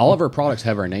that. All of our products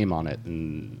have our name on it,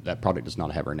 and that product does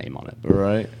not have our name on it.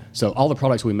 Right. So all the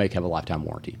products we make have a lifetime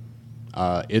warranty.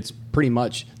 It's pretty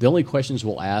much the only questions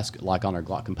we'll ask, like on our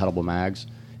Glock compatible mags,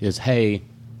 is, hey,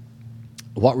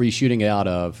 what were you shooting it out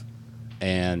of,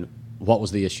 and what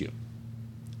was the issue?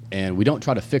 And we don't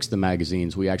try to fix the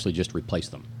magazines; we actually just replace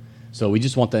them. So we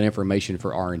just want that information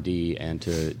for R&D and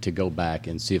to go back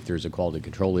and see if there's a quality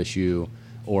control issue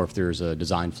or if there's a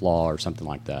design flaw or something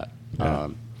like that. Yeah.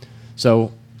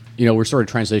 So, we're sort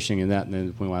of transitioning in that. And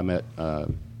then when I met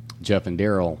Jeff and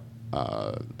Daryl,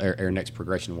 our next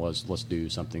progression was let's do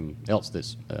something else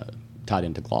that's tied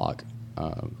into Glock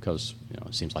because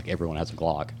it seems like everyone has a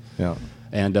Glock. Yeah.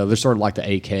 And they're sort of like the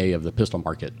AK of the pistol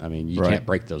market. I mean, you Right. can't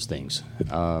break those things.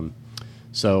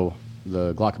 So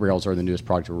the Glock barrels are the newest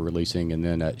product we're releasing, and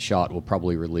then at SHOT we'll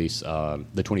probably release the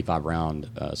 25-round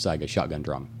Saga shotgun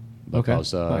drum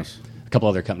because nice. a couple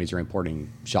other companies are importing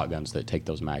shotguns that take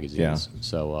those magazines. Yeah.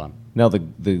 So Now the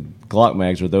Glock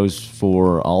mags, are those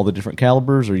for all the different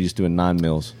calibers, or are you just doing 9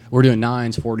 mils? we're doing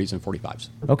 9s, 40s, and 45s.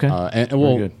 Okay. And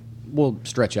Very good. we'll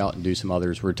stretch out and do some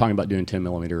others. We're talking about doing 10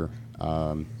 millimeter.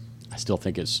 I still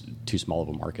think it's too small of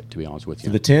a market, to be honest with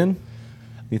you. The 10,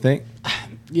 you think?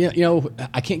 Yeah,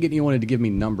 I can't get anyone to give me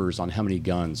numbers on how many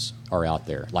guns are out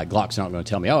there. Like Glock's not going to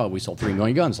tell me, oh, we sold 3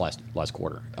 million guns last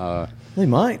quarter. They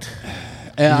might.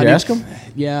 Did you ask them?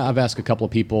 Yeah, I've asked a couple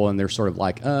of people, and they're sort of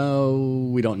like, oh,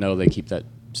 we don't know. They keep that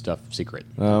stuff secret.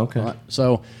 Oh, okay.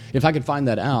 So if I could find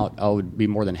that out, I would be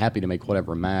more than happy to make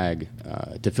whatever mag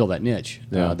to fill that niche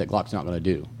Yeah. that Glock's not going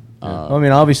to do. I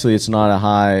mean, obviously, it's not a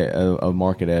high a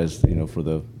market as for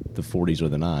the 40s or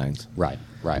the 9s. Right.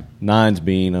 9s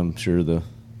being, I'm sure, the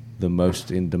most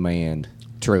in demand.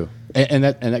 True, and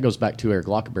that goes back to our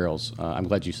Glock barrels. I'm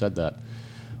glad you said that.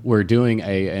 We're doing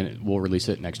and we'll release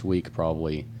it next week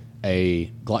probably, a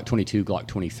Glock 22, Glock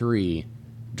 23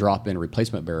 drop-in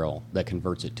replacement barrel that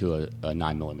converts it to a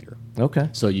 9 millimeter. Okay.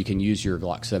 So you can use your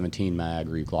Glock 17 mag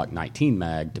or your Glock 19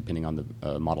 mag, depending on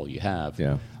the model you have.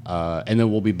 Yeah. And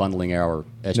then we'll be bundling our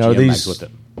Now, are SGM mags with these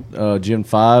it. Gen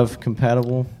 5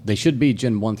 compatible? They should be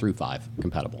Gen 1 through 5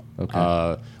 compatible. Okay.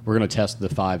 We're going to test the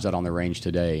 5s out on the range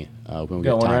today when we We get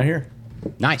got one time. right here.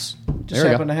 Nice. Just There we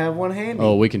happen go. to have one handy.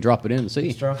 Oh, we can drop it in and see.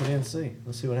 Let's drop it in and see.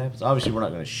 Let's see what happens. Obviously, we're not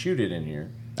going to shoot it in here.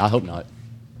 I hope not.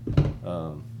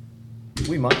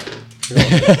 We might. We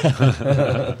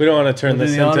don't want to turn We'll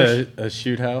do this the honors. into a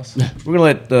shoot house. We're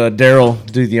going to let Daryl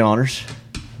do the honors,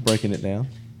 breaking it down.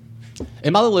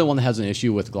 Am I the only one that has an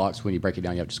issue with Glocks when you break it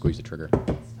down, you have to squeeze the trigger?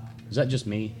 Is that just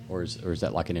me, or is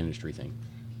that like an industry thing?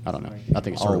 I don't know. I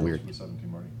think it's sort of weird. The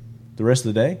 17 Marty. The rest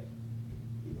of the day?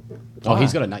 Oh,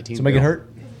 he's got a 19. To make it barrel. hurt?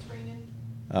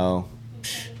 Oh.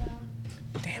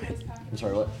 I'm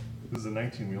sorry, what? This is a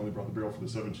 19. We only brought the barrel for the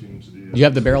 17 to the. You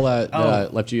have the barrel that Oh. I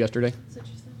left you yesterday?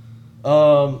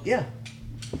 Yeah.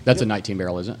 That's a 19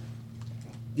 barrel, isn't it?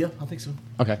 Yeah, I think so.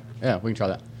 Okay. Yeah, we can try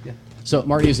that. Yeah. So,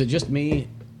 Marty, is it just me,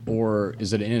 or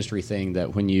is it an industry thing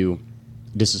that when you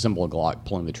disassemble a Glock,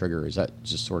 pulling the trigger, is that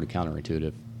just sort of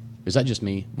counterintuitive? Is that just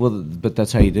me? Well, but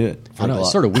that's how you do it. I know,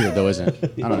 it's sort of weird, though, isn't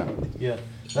it? I don't know. Yeah.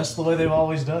 That's the way they've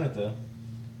always done it, though.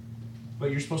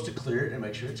 But you're supposed to clear it and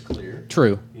make sure it's clear.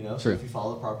 True. So True. if you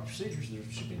follow the proper procedures, there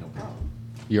should be no problem.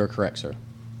 You're correct, sir.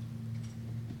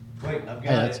 Wait, I've got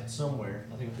that's- it somewhere.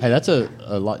 I think Hey, that's a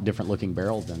lot different looking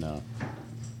barrel than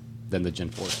the Gen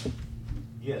 4.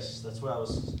 Yes, that's what I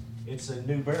was. It's a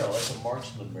new barrel. That's a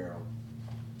marksman barrel.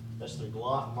 That's the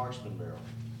Glock marksman barrel.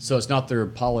 So it's not their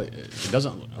it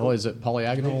doesn't, is it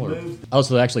polyagonal? Or? Moved. Oh,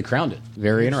 so they actually crowned it.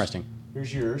 Very interesting.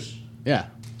 Here's yours. Yeah.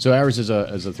 So ours is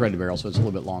a threaded barrel, so it's a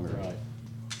little bit longer. Right.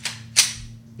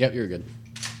 Yep, you're good.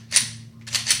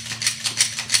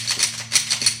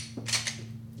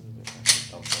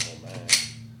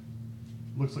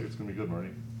 Looks like it's going to be good, Marty.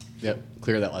 Yep,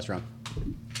 clear that last round.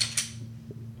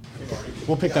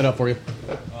 We'll pick that up for you.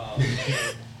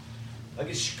 I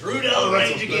get screwed out of the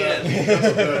range again. That's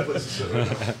a bad place to sit.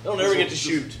 Right? Don't ever get to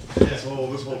shoot. This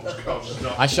whole couch is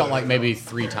not. I shot like maybe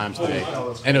 3 times today,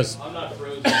 and it was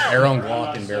our own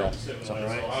Glock and barrel. So,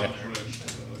 yeah.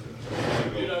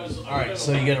 All right,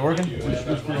 so you got it working? Which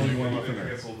barrel do you want left in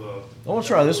there? I want to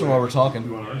try this one while we're You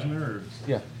talking. want ours in there? Or?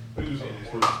 Yeah.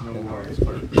 It's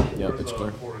clear. Yep, it's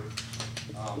clear.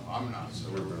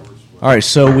 All right,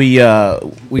 so we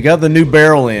got the new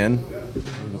barrel in.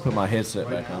 I'm gonna put my headset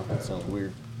back on. That sounds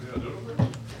weird.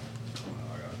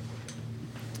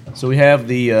 So we have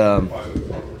the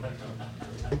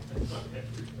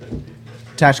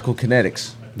Tactical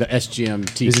Kinetics. The SGM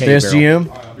TK Is it the barrel.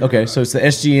 SGM? Okay, so it's the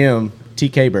SGM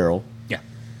TK barrel. Yeah.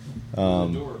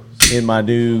 In my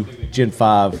new Gen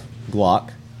 5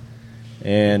 Glock.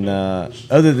 And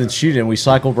other than shooting, we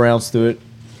cycled rounds through it.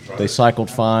 They cycled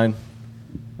fine.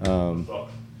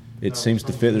 It seems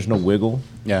to fit. There's no wiggle.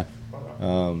 Yeah.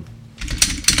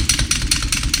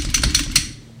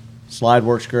 Slide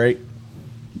works great.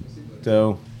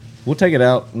 So we'll take it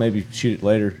out, maybe shoot it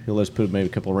later. He'll let us put maybe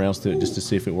a couple of rounds through it just to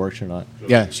see if it works or not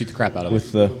Yeah, shoot the crap out of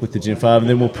it. with the Gen 5, and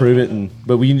then we'll prove it.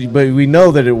 But we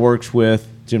know that it works with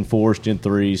Gen 4s, Gen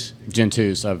 3s. Gen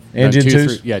 2s. I've And done Gen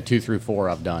 2s? 2 through 4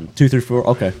 I've done. 2 through 4.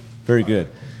 Okay, very good.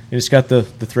 And it's got the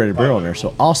threaded barrel in there,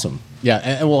 so awesome. Yeah,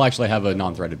 and we'll actually have a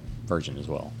non-threaded version as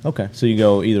well. Okay, so you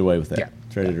go either way with that, Yeah.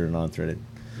 threaded or non-threaded.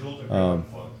 Why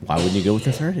wouldn't you go with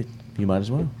the threaded? You might as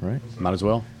well, right? Might as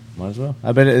well. Might as well.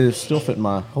 I bet it's still fitting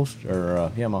my holster,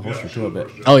 my holster too. I bet.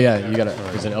 Oh, yeah, you got it.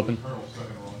 Is it open?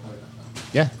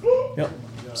 Yeah. Yep,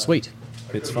 Sweet.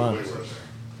 it's fine.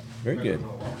 Very good.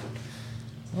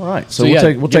 All right, so So, yeah,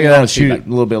 we'll give take me it out and honest shoot feedback. it a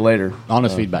little bit later.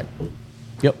 Honest feedback.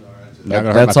 Yep. Not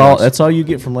gonna hurt That's my all. feelings. That's all you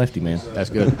get from Lefty, man. That's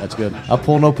good. That's good. I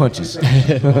pull no punches.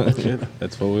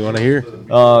 That's what we want to hear.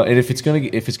 And if it's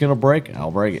gonna break,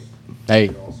 I'll break it.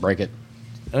 Hey, break it.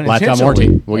 Lifetime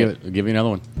Unintentionally. warranty. We'll give you another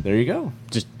one. There you go.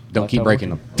 Just don't keep Lifetime breaking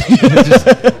them.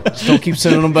 Just don't keep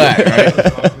sending them back.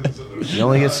 Right? You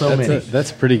only get so many.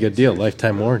 That's a pretty good deal.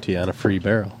 Lifetime warranty on a free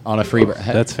barrel. On a free.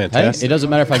 That's fantastic. Hey, it doesn't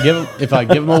matter if I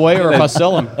give them away or if I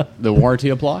sell them. The warranty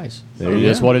applies. There It you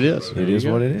is go. what it is. It is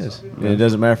what it is. And it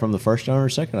doesn't matter from the first owner or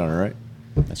second owner, right?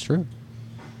 That's true.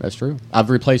 That's true. I've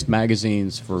replaced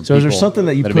magazines for. So is there people something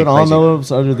that you have put been on crazy.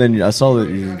 those other than I saw that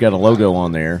you got a logo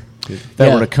on there? If that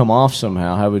Yeah. were to come off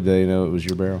somehow, how would they know it was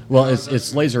your barrel? Well,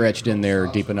 it's laser etched in there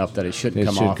deep enough that it shouldn't It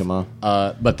come should off. come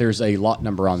off. But there's a lot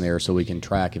number on there, so we can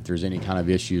track if there's any kind of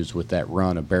issues with that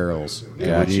run of barrels. And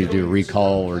Gotcha. we need to do a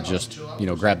recall or just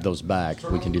grab those back.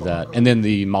 We can do that, and then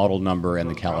the model number and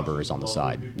the caliber is on the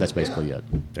side. That's basically it.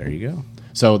 There you go.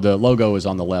 So the logo is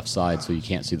on the left side, so you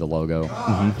can't see the logo.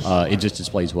 Mm-hmm. It just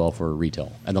displays well for retail,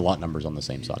 and the lot number's on the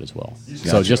same side as well.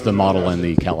 So just the model and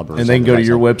the caliber. And they can go to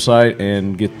your website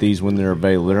and get these when they're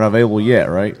available. They're not available yet,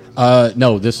 right?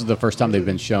 No, this is the first time they've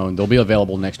been shown. They'll be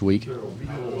available next week.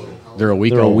 They're a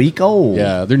week They're old. a week old.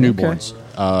 Yeah, they're newborns.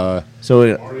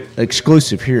 So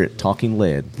exclusive here at Talking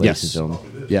Lead, ladies Yes. and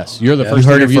gentlemen. Yes, you're the You first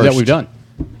heard it interview that first. we've done.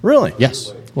 Really?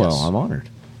 Yes. Well, Yes. I'm honored.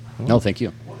 No, thank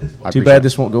you. I Too appreciate bad it.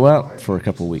 this won't go out for a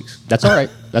couple of weeks. That's all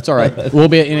right. That's all right. We'll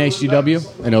be at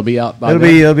NHGW, and it'll be out by then.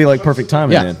 It'll be like perfect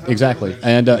timing Yeah, then. exactly.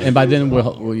 And by then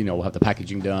we'll have the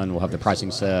packaging done. We'll have the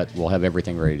pricing set. We'll have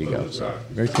everything ready to go. So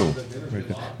Very cool. Very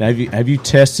cool. Now, have you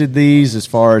tested these as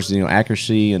far as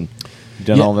accuracy and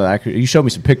done Yeah. all the accuracy? You showed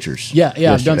me some pictures. yeah.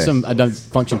 yesterday. I've done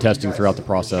function testing throughout the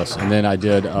process, and then I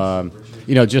did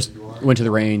just went to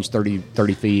the range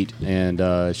 30 feet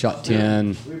and shot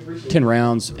 10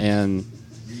 rounds, and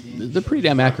they're pretty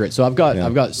damn accurate. So I've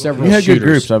got several. You had shooters. good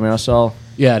groups. I mean, I saw.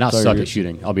 Yeah, and I saw suck your- at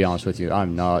shooting. I'll be honest with you.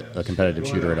 I'm not a competitive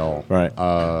shooter at all. Right.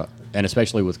 And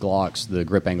especially with Glocks, the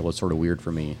grip angle is sort of weird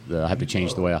for me. I have to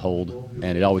change the way I hold,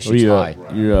 and it always Are shoots you high.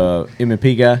 you're a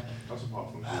M&P guy?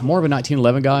 I'm more of a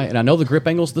 1911 guy, and I know the grip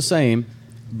angle's the same,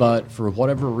 but for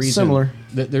whatever reason, Similar.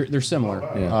 They're similar.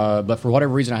 Yeah. But for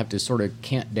whatever reason, I have to sort of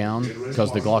cant down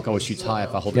because the Glock always shoots high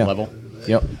if I hold Yeah. it level.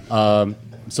 Yep.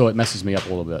 So it messes me up a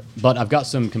little bit. But I've got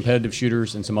some competitive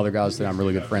shooters and some other guys that I'm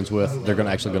really good friends with. They're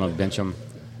actually going to bench them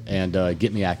and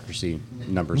get me accuracy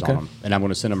numbers Okay. on them. And I'm going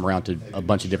to send them around to a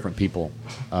bunch of different people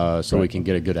so we can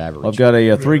get a good average. I've got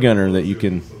a 3-gunner that you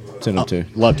can send them to.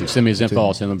 Love to. Send me his info.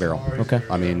 I'll send him a barrel. Okay.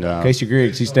 I mean, Casey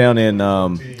Griggs, he's down in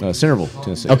Centerville,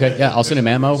 Tennessee. okay, yeah, I'll send him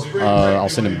ammo. I'll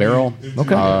send him barrel.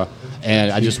 Okay.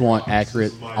 And I just want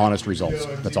accurate, honest results.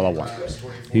 That's all I want.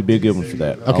 He'd be a good one for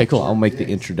that. Okay, cool. I'll make the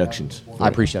introductions. I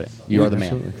appreciate it. You are the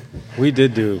man. Absolutely. We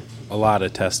did do a lot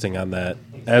of testing on that.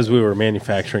 As we were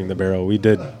manufacturing the barrel, we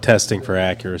did testing for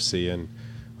accuracy, and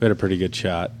we had a pretty good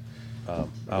shot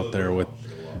out there with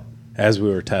as we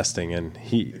were testing. And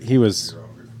he was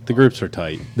the groups were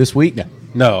tight. This week?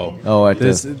 No, Oh, at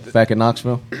this back in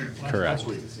Knoxville? correct.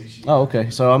 Oh, okay.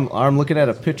 So I'm looking at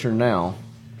a picture now.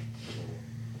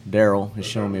 Daryl is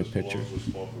showing me a picture.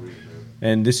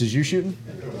 And this is you shooting?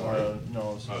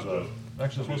 No, this is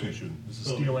Actually, that's supposed to be shooting. This is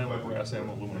steel ammo, brass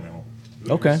ammo, aluminum ammo.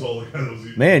 Okay.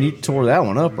 Man, you tore that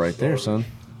one up right there, son.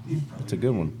 That's a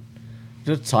good one.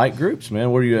 Just tight groups,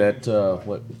 man. Where are you at,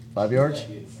 5 yards?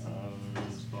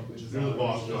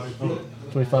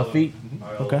 25 feet?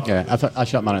 Okay. Yeah, I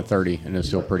shot mine at 30, and it was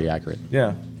still pretty accurate.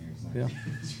 Yeah. Yeah.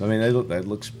 I mean, that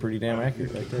looks pretty damn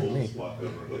accurate right there to me.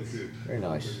 Very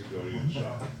nice.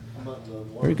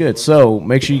 Very good. So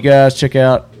make sure you guys check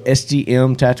out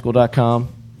sgmtactical.com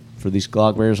for these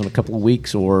Glock bears in a couple of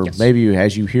weeks, or maybe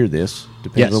as you hear this,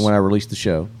 depends on when I release the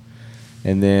show.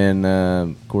 And then,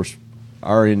 of course,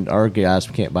 our guys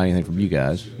can't buy anything from you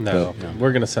guys. No,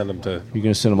 we're gonna send them to. You're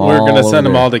gonna send them all. We're gonna over send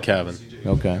them there. all to Kevin.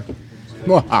 Okay.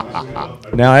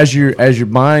 Now, as you're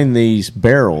buying these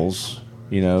barrels,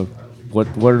 you know, what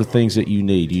are the things that you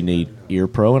need? You need Ear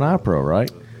Pro and Eye Pro, right?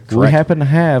 We happen to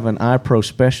have an Eye Pro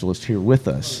specialist here with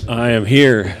us I am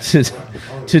here.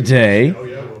 today.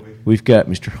 We've got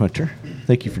Mr. Hunter.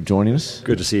 Thank you for joining us.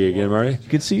 Good to see you again, Marty.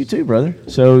 Good to see you too, brother.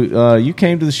 So you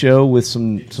came to the show with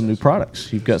some new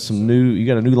products. You got a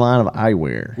new line of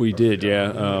eyewear. We did,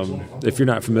 yeah. If you're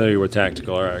not familiar with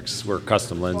Tactical RX, we're a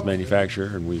custom lens manufacturer,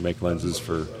 and we make lenses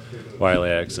for Wiley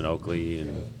X and Oakley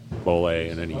and Bolay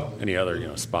and any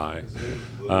other spy.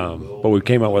 But we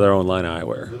came out with our own line of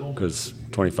eyewear because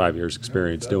 25 years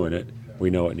experience doing it. We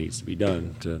know it needs to be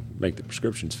done to make the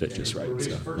prescriptions fit just right.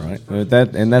 So. Right.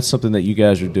 That's something that you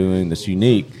guys are doing that's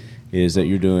unique, is that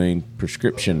you're doing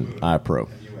prescription eye pro.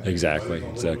 Exactly.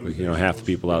 Half the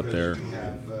people out there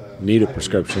need a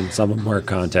prescription. Some of them wear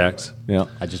contacts. Yeah.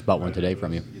 I just bought one today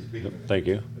from you. Yep, thank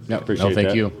you. No, Appreciate thank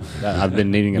that. you. I've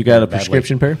been needing. You got a badly.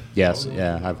 prescription pair? Yes.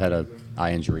 Yeah. I've had a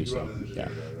eye injury, so yeah.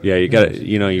 Yeah, you got to,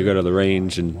 you go to the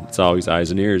range and it's always eyes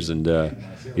and ears, and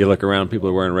you look around, people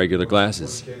are wearing regular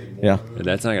glasses. Yeah. And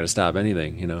that's not going to stop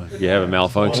anything, If you have a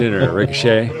malfunction or a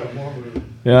ricochet.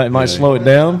 Yeah, it might slow it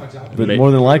down, but May-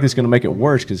 more than likely it's going to make it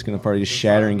worse because it's going to probably just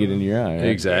shatter and get into your eye. Right?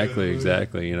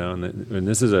 Exactly. And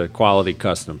this is a quality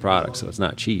custom product, so it's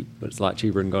not cheap, but it's a lot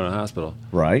cheaper than going to the hospital.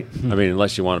 Right. I mean,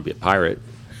 unless you want to be a pirate.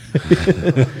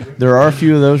 There are a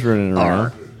few of those running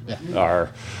around.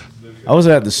 Or I was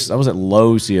at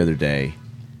Lowe's the other day,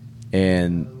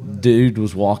 and dude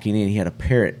was walking in. He had a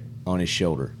parrot on his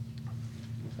shoulder.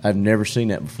 I've never seen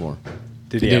that before.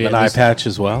 Did he have an eye patch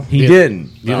as well? He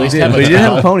didn't. you at least He have didn't, a but he did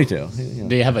have a towel? ponytail.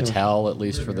 Do you have a towel at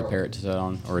least for the parrot to sit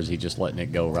on, or is he just letting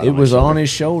it go right? It on was his shoulder? on his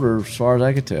shoulder, as far as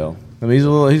I could tell. I mean, he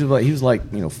was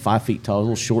like 5 feet tall, a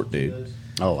little short dude.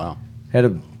 Oh wow. Had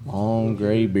a long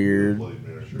gray beard,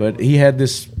 but he had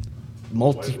this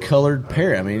multicolored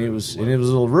parrot. I mean, it was a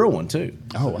real one too.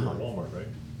 Oh wow.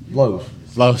 Lowe's.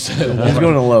 Lowe's. I was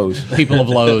going to Lowe's. People of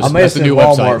Lowe's. I may have That's the said new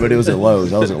Walmart, website. but it was at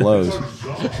Lowe's. I was at Lowe's.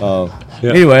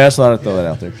 Anyway, I just thought I'd throw that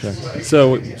out there. Sure.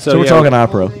 So we're talking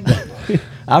iPro.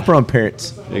 iPro and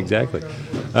parrots. Exactly.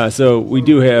 So we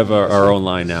do have our own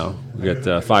line now. We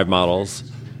got 5 models.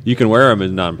 You can wear them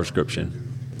in non-prescription.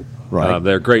 Right.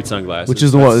 They're great sunglasses. Which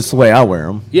is it's the way I wear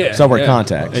them. Yeah. So I wear yeah.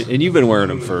 contacts. And you've been wearing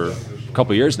them for a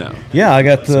couple of years now. Yeah, I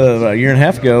got about a year and a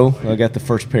half ago. I got the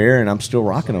first pair, and I'm still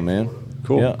rocking them, man.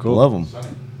 Cool, Yeah, cool. love them.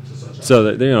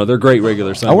 So they're great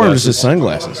regular sunglasses. I wear them just as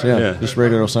sunglasses. Yeah, Yeah. just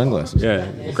regular sunglasses. Yeah,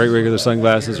 great regular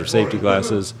sunglasses or safety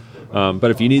glasses. But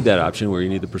if you need that option where you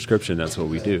need the prescription, that's what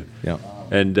we do. Yeah.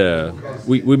 And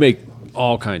we make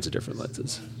all kinds of different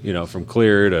lenses, from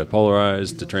clear to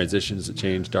polarized to transitions that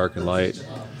change dark and light.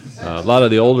 A lot of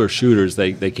the older shooters,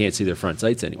 they can't see their front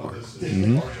sights anymore.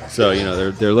 Mm-hmm. So,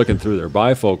 they're looking through their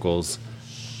bifocals,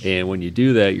 and when you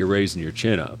do that, you're raising your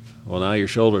chin up. Well, now your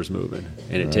shoulder's moving,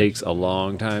 and it takes a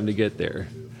long time to get there.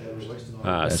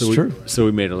 That's so true. So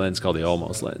we made a lens called the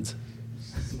Almost lens.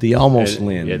 The almost And-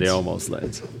 lens. Yeah, the almost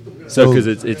lens. So because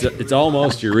it's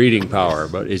almost your reading power,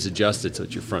 but it's adjusted so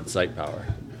it's your front sight power.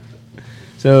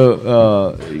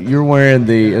 So you're wearing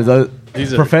the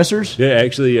These are- professors? Yeah,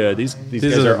 actually, these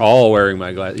guys are- are all wearing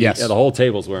my glasses. Yes. Yeah, the whole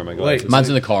table's wearing my glasses. Mine's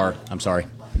in the car. I'm sorry.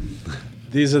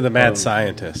 These are the mad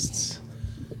scientists.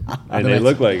 And they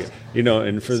look like it.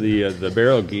 And for the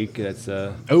barrel geek, that's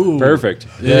Ooh. perfect.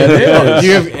 Yeah,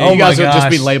 you Oh my guys will just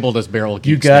be gosh. labeled as barrel geeks.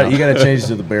 You got now. to change it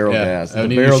to the barrel Yeah. guys. We The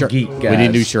need barrel new shirt- geek guys. We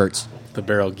need new shirts. The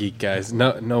barrel geek guys.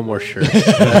 No more shirts.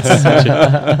 That's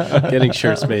such getting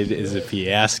shirts made is a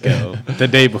fiasco the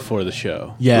day before the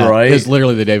show. Yeah, Right. It's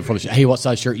literally the day before the show. Hey, what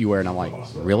size shirt you wear? And I'm like,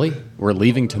 really? We're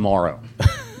leaving tomorrow.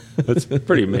 That's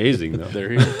pretty amazing, though. They're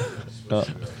here.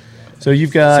 So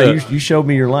you've got So- you showed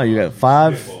me your line. You got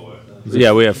 5.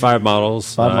 Yeah, we have 5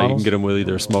 models. 5 You models? can get them with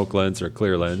either a smoke lens or a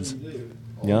clear lens.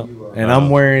 Yep. And I'm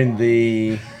wearing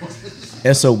the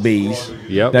SOBs.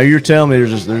 Yep. Now you're telling me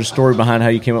there's a story behind how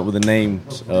you came up with the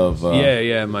names of.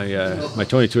 Yeah. My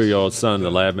 22-year-old son,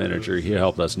 the lab manager, he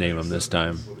helped us name them this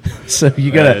time. So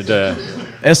you got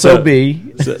a SOB.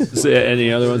 So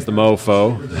any other ones? The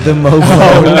Mofo. The Mofo.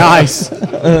 Oh, nice.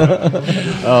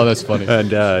 Oh, that's funny.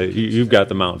 And you've got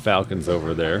the Mount Falcons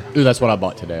over there. Ooh, that's what I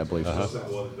bought today, I believe.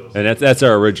 And that's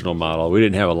our original model. We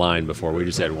didn't have a line before. We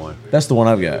just had one. That's the one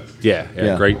I've got.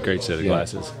 Yeah. Great set of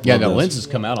glasses. Yeah, the those. lenses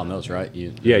come out on those, right?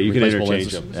 You can replaceable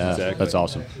interchange lenses. them. Yeah, Exactly. that's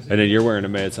awesome. And then you're wearing a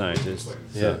Mad Scientist.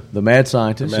 Yeah. The Mad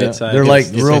Scientist. The Mad yeah. Scientist. They're like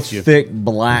It real fits you. thick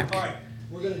black.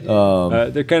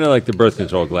 They're kind of like the birth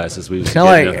control glasses we used to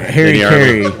Kind of get like in Harry the Army.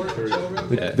 Carey.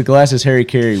 The glasses Harry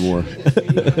Carey wore.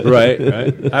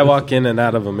 Right. I walk in and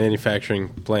out of a manufacturing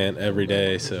plant every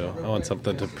day, so I want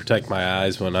something to protect my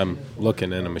eyes when I'm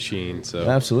looking in a machine. So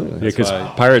Absolutely. Because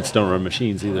why- pirates don't run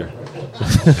machines either.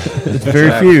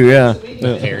 Very few, yeah.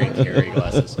 Harry Carey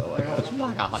glasses. So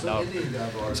like a hot dog.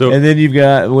 So And then you've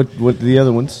got what the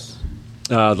other ones?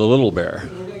 the Little Bear,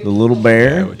 The Little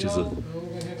Bear. which is a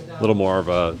little more of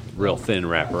a real thin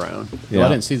wraparound. Yeah. I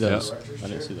didn't see those. I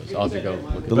didn't see those. I'll have to go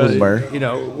look at The those. Little Bear.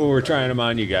 When we're trying them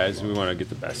on you guys, we want to get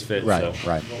the best fit. Right, so,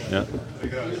 right. Yeah.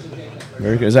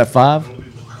 Very good. Is that 5?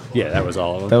 Yeah, that was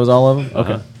all of them. That was all of them?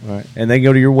 Okay. All right. And they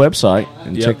go to your website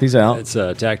and Yep. check these out. It's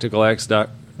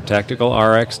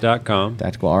tacticalrx.com.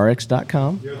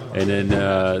 TacticalRx.com. And then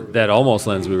that almost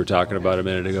lens we were talking about a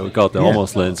minute ago, we call it the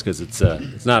almost lens because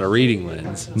it's not a reading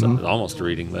lens. It's almost a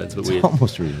reading lens, but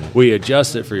Almost reading. we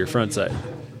adjust it for your front sight.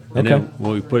 And Okay. then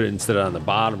when we put it instead of on the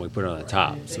bottom, we put it on the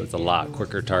top. So it's a lot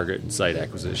quicker target and sight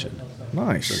acquisition.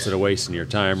 Nice. Instead of wasting your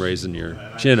time raising your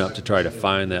chin up to try to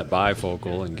find that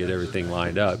bifocal and get everything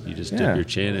lined up, you just Yeah. dip your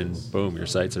chin and boom, your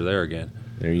sights are there again.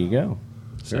 There you go.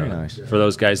 Very So, nice. For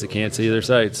those guys that can't see their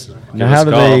sights. Now, give us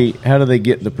a call. how do they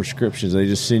get the prescriptions? They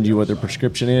just send you what their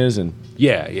prescription is, and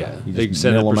Yeah. They can just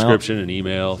send a mail 'em out? prescription, an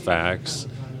email, fax,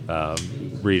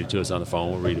 read it to us on the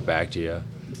phone. We'll read it back to you.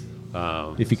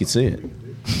 if you could see it.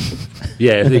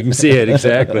 Yeah, if they can see it,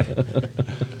 exactly.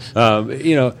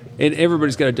 And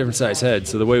everybody's got a different size head.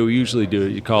 So the way we usually do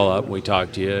it, you call up, and we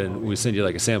talk to you, and we send you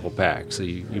like a sample pack. So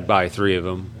you buy 3 of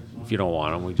them. If you don't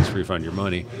want them, we just refund your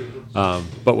money.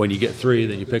 But when you get 3,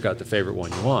 then you pick out the favorite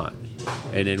one you want.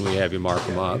 And then we have you mark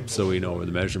them up so we know where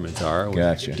the measurements are. With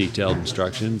Gotcha. detailed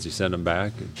instructions. You send them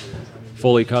back.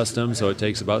 Fully custom, so it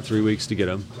takes about 3 weeks to get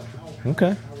them.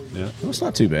 Okay. Yeah. Well, it's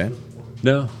not too bad.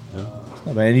 No.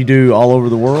 Not bad. And you do all over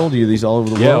the world? You do these all over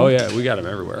the Yeah, world? oh yeah, we got them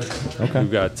everywhere. Okay.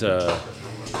 We've got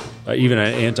even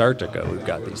in Antarctica, we've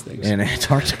got these things. In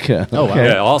Antarctica. Oh, wow. Okay.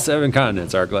 Yeah, all 7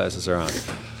 continents our glasses are on.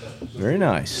 Very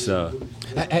nice. So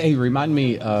Hey, remind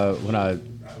me when I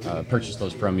purchased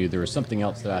those from you, there was something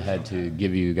else that I had to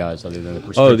give you guys other than the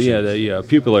prescription. the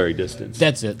pupillary distance.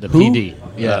 That's it, the Who? PD.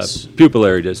 Yes.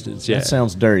 Pupillary distance. Yeah, That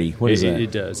sounds dirty. What is that?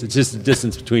 It does. It's just the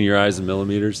distance between your eyes in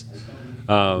millimeters.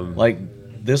 Like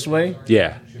this way?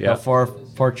 Yeah. How far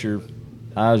apart your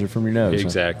eyes are from your nose? huh?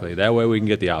 Exactly. That way we can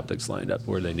get the optics lined up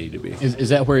where they need to be. Is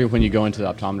that where when you go into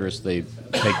the optometrist, they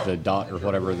take the dot or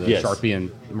whatever, the Yes. Sharpie,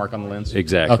 and mark on the lens?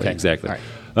 Exactly. Okay. Exactly.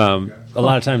 All right. A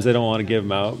lot of times they don't want to give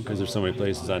them out because there's so many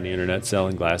places on the internet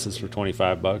selling glasses for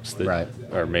 $25 that Right.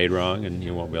 are made wrong, and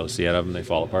you won't be able to see out of them. They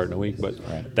fall apart in a week. But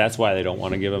Right. that's why they don't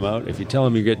want to give them out. If you tell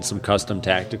them you're getting some custom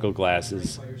tactical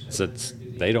glasses, since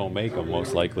they don't make them,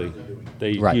 most likely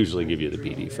they Right. usually give you the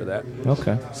PD for that.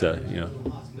 Okay. So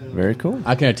Very cool.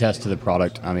 I can attest to the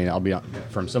product. I mean, I'll be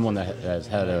from someone that has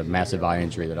had a massive eye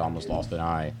injury that almost lost an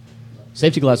eye.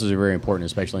 Safety glasses are very important,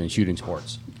 especially in shooting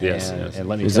sports. Yes, And, yes. and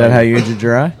let me Is tell that how you injured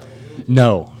your eye?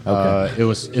 No.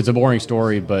 It's a boring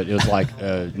story, but it was like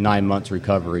a 9 months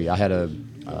recovery. I had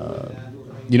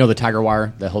the tiger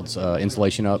wire that holds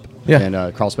insulation up Yeah.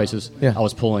 in crawl spaces. Yeah. I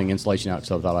was pulling insulation out,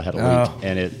 so I thought I had a leak,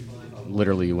 and it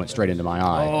literally went straight into my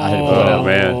eye. I had to Oh, pull it out.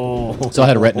 man. So I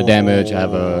had a retina damage. I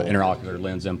have an intraocular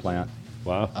lens implant.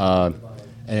 Wow.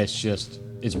 And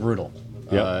it's brutal.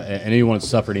 Yep. And anyone that's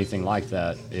suffered anything like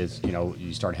that is,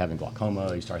 you start having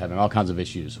glaucoma, you start having all kinds of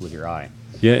issues with your eye.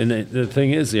 Yeah, and the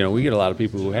thing is, we get a lot of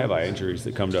people who have eye injuries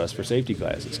that come to us for safety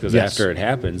glasses because Yes. after it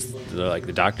happens, they're like,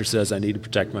 the doctor says I need to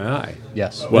protect my eye.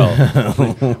 Yes. Well,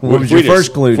 What was your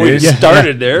first clue, We dude? just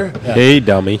started there. Hey,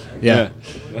 dummy. Yeah.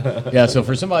 Yeah, so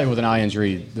for somebody with an eye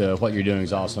injury, what you're doing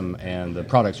is awesome, and the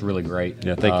product's really great.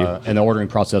 Yeah, thank you. And the ordering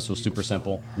process was super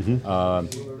simple.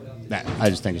 I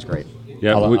just think it's great.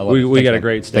 Yeah, I love we it. got Thanks, a man.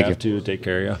 great Thank staff you. to take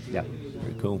care of you. Yeah.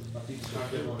 Very cool.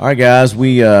 All right, guys,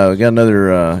 we got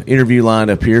another interview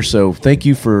lined up here, so thank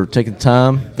you for taking the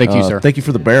time. Thank you, sir. Thank you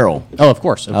for the barrel. Oh, of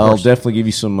course. I'll definitely give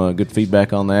you some good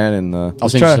feedback on that, and I'll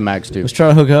send you some mags, too. Let's try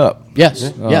to hook up.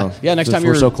 Yes. Yeah. Next time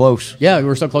we're so close. Yeah,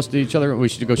 we're so close to each other. We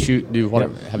should go shoot, do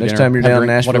whatever. Have Next dinner, time you're have down drink,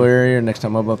 Nashville whatever. area, next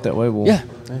time I'm up that way, we'll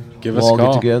Give we'll us a all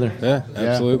call. get together. Yeah,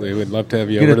 absolutely. We'd love to have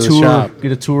you Get over a to tour. the shop.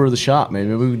 Get a tour of the shop.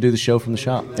 Maybe we can do the show from the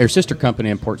shop. Their sister company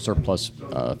imports surplus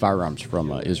firearms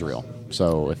from Israel.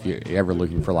 So if you're ever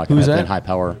looking for like Who's an that? FN high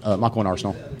power, Mach 1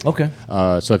 Arsenal. Okay.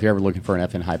 So if you're ever looking for an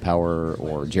FN high power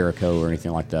or Jericho or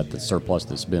anything like that, that's surplus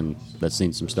that's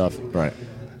seen some stuff. Right.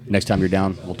 Next time you're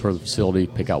down, we'll tour the facility,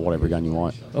 pick out whatever gun you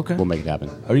want. Okay. We'll make it happen.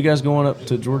 Are you guys going up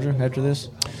to Georgia after this?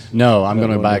 No, I'm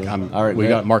going to back. All right, we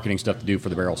man. got marketing stuff to do for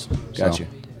the barrels. Gotcha.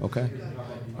 Okay.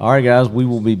 All right, guys, we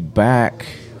will be back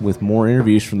with more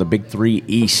interviews from the Big 3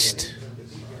 East.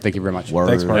 Thank you very much. Word.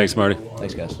 Thanks, Mark. Thanks, Marty.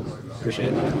 Thanks, guys.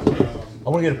 Appreciate it. I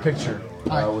want to get a picture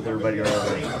with everybody around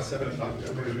there.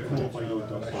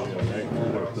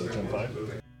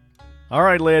 All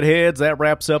right, lead heads, that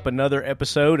wraps up another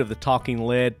episode of the Talking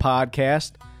Lead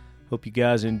podcast. Hope you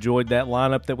guys enjoyed that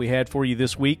lineup that we had for you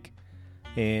this week.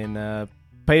 And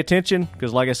pay attention,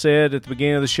 because like I said at the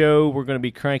beginning of the show, we're going to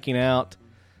be cranking out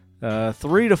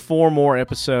 3 to 4 more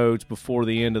episodes before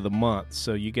the end of the month.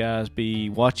 So you guys be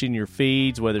watching your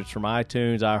feeds, whether it's from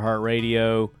iTunes,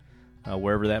 iHeartRadio,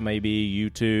 wherever that may be,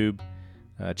 YouTube.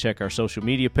 Check our social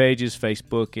media pages,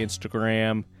 Facebook,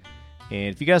 Instagram.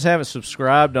 And if you guys haven't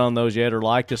subscribed on those yet or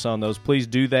liked us on those, please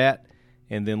do that.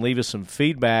 And then leave us some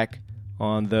feedback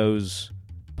on those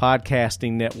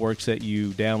podcasting networks that you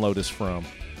download us from.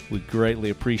 We greatly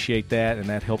appreciate that, and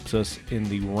that helps us in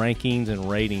the rankings and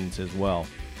ratings as well.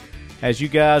 As you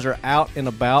guys are out and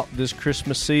about this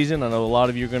Christmas season, I know a lot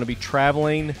of you are going to be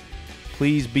traveling.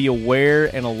 Please be aware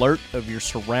and alert of your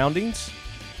surroundings.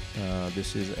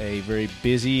 This is a very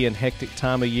busy and hectic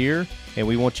time of year, and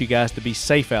we want you guys to be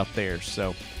safe out there.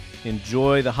 So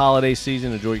enjoy the holiday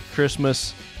season, enjoy your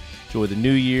Christmas, enjoy the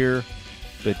new year,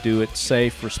 but do it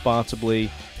safe, responsibly,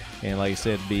 and like I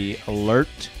said, be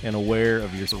alert and aware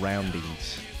of your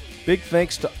surroundings. Big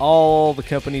thanks to all the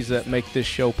companies that make this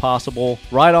show possible.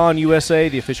 Right On USA,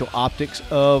 the official optics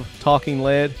of Talking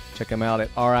Lead. Check them out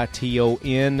at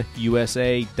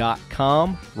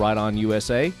RITONUSA.com. Right On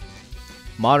USA.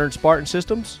 Modern Spartan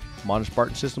Systems,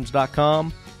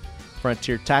 modernspartansystems.com.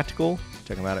 Frontier Tactical,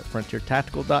 check them out at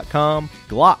frontiertactical.com.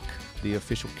 Glock, the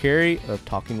official carry of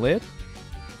Talking Lead,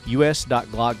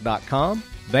 us.glock.com.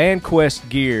 VanQuest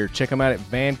Gear, check them out at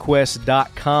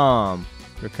vanquest.com.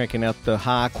 They're cranking out the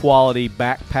high-quality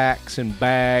backpacks and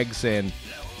bags and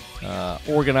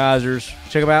organizers.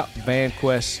 Check them out,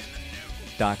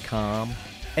 vanquest.com.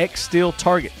 X-Steel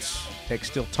Targets,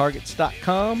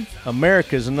 xsteeltargets.com.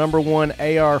 America's #1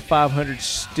 AR-500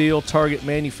 steel target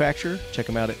manufacturer. Check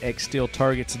them out at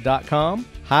xsteeltargets.com.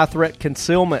 High Threat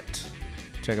Concealment.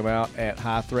 Check them out at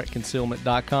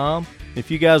highthreatconcealment.com.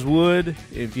 If you guys would,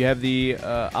 if you have the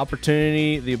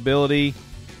opportunity, the ability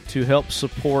to help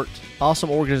support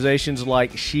awesome organizations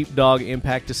like Sheepdog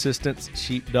Impact Assistance,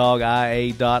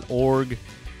 sheepdogia.org.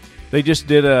 They just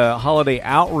did a holiday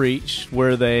outreach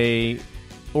where they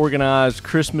organized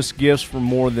Christmas gifts for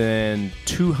more than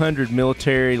 200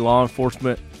 military, law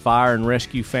enforcement, fire, and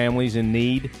rescue families in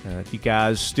need. If you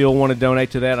guys still want to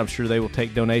donate to that, I'm sure they will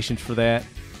take donations for that.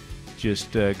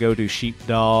 Just go to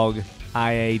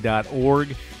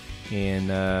sheepdogia.org, and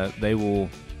they will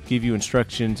give you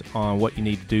instructions on what you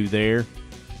need to do there.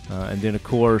 And then, of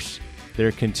course,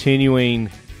 they're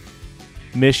continuing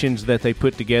missions that they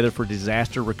put together for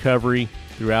disaster recovery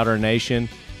throughout our nation,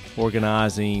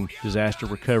 organizing disaster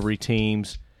recovery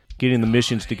teams, getting the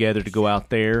missions together to go out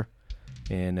there.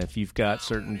 And if you've got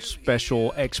certain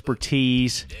special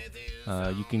expertise,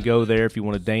 you can go there if you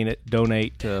want to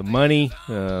donate money,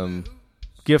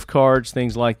 gift cards,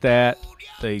 things like that.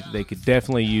 They could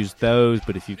definitely use those,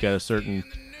 but if you've got a certain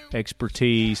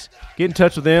expertise, get in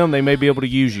touch with them. They may be able to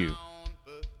use you.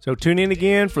 So tune in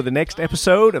again for the next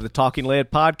episode of the Talking Lead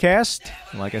podcast.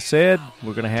 Like I said,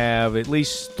 we're going to have at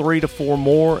least 3 to 4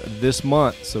 more this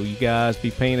month. So you guys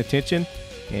be paying attention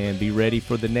and be ready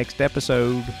for the next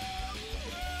episode.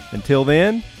 Until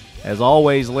then, as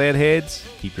always, lead heads,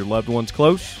 keep your loved ones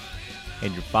close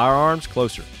and your firearms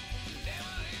closer.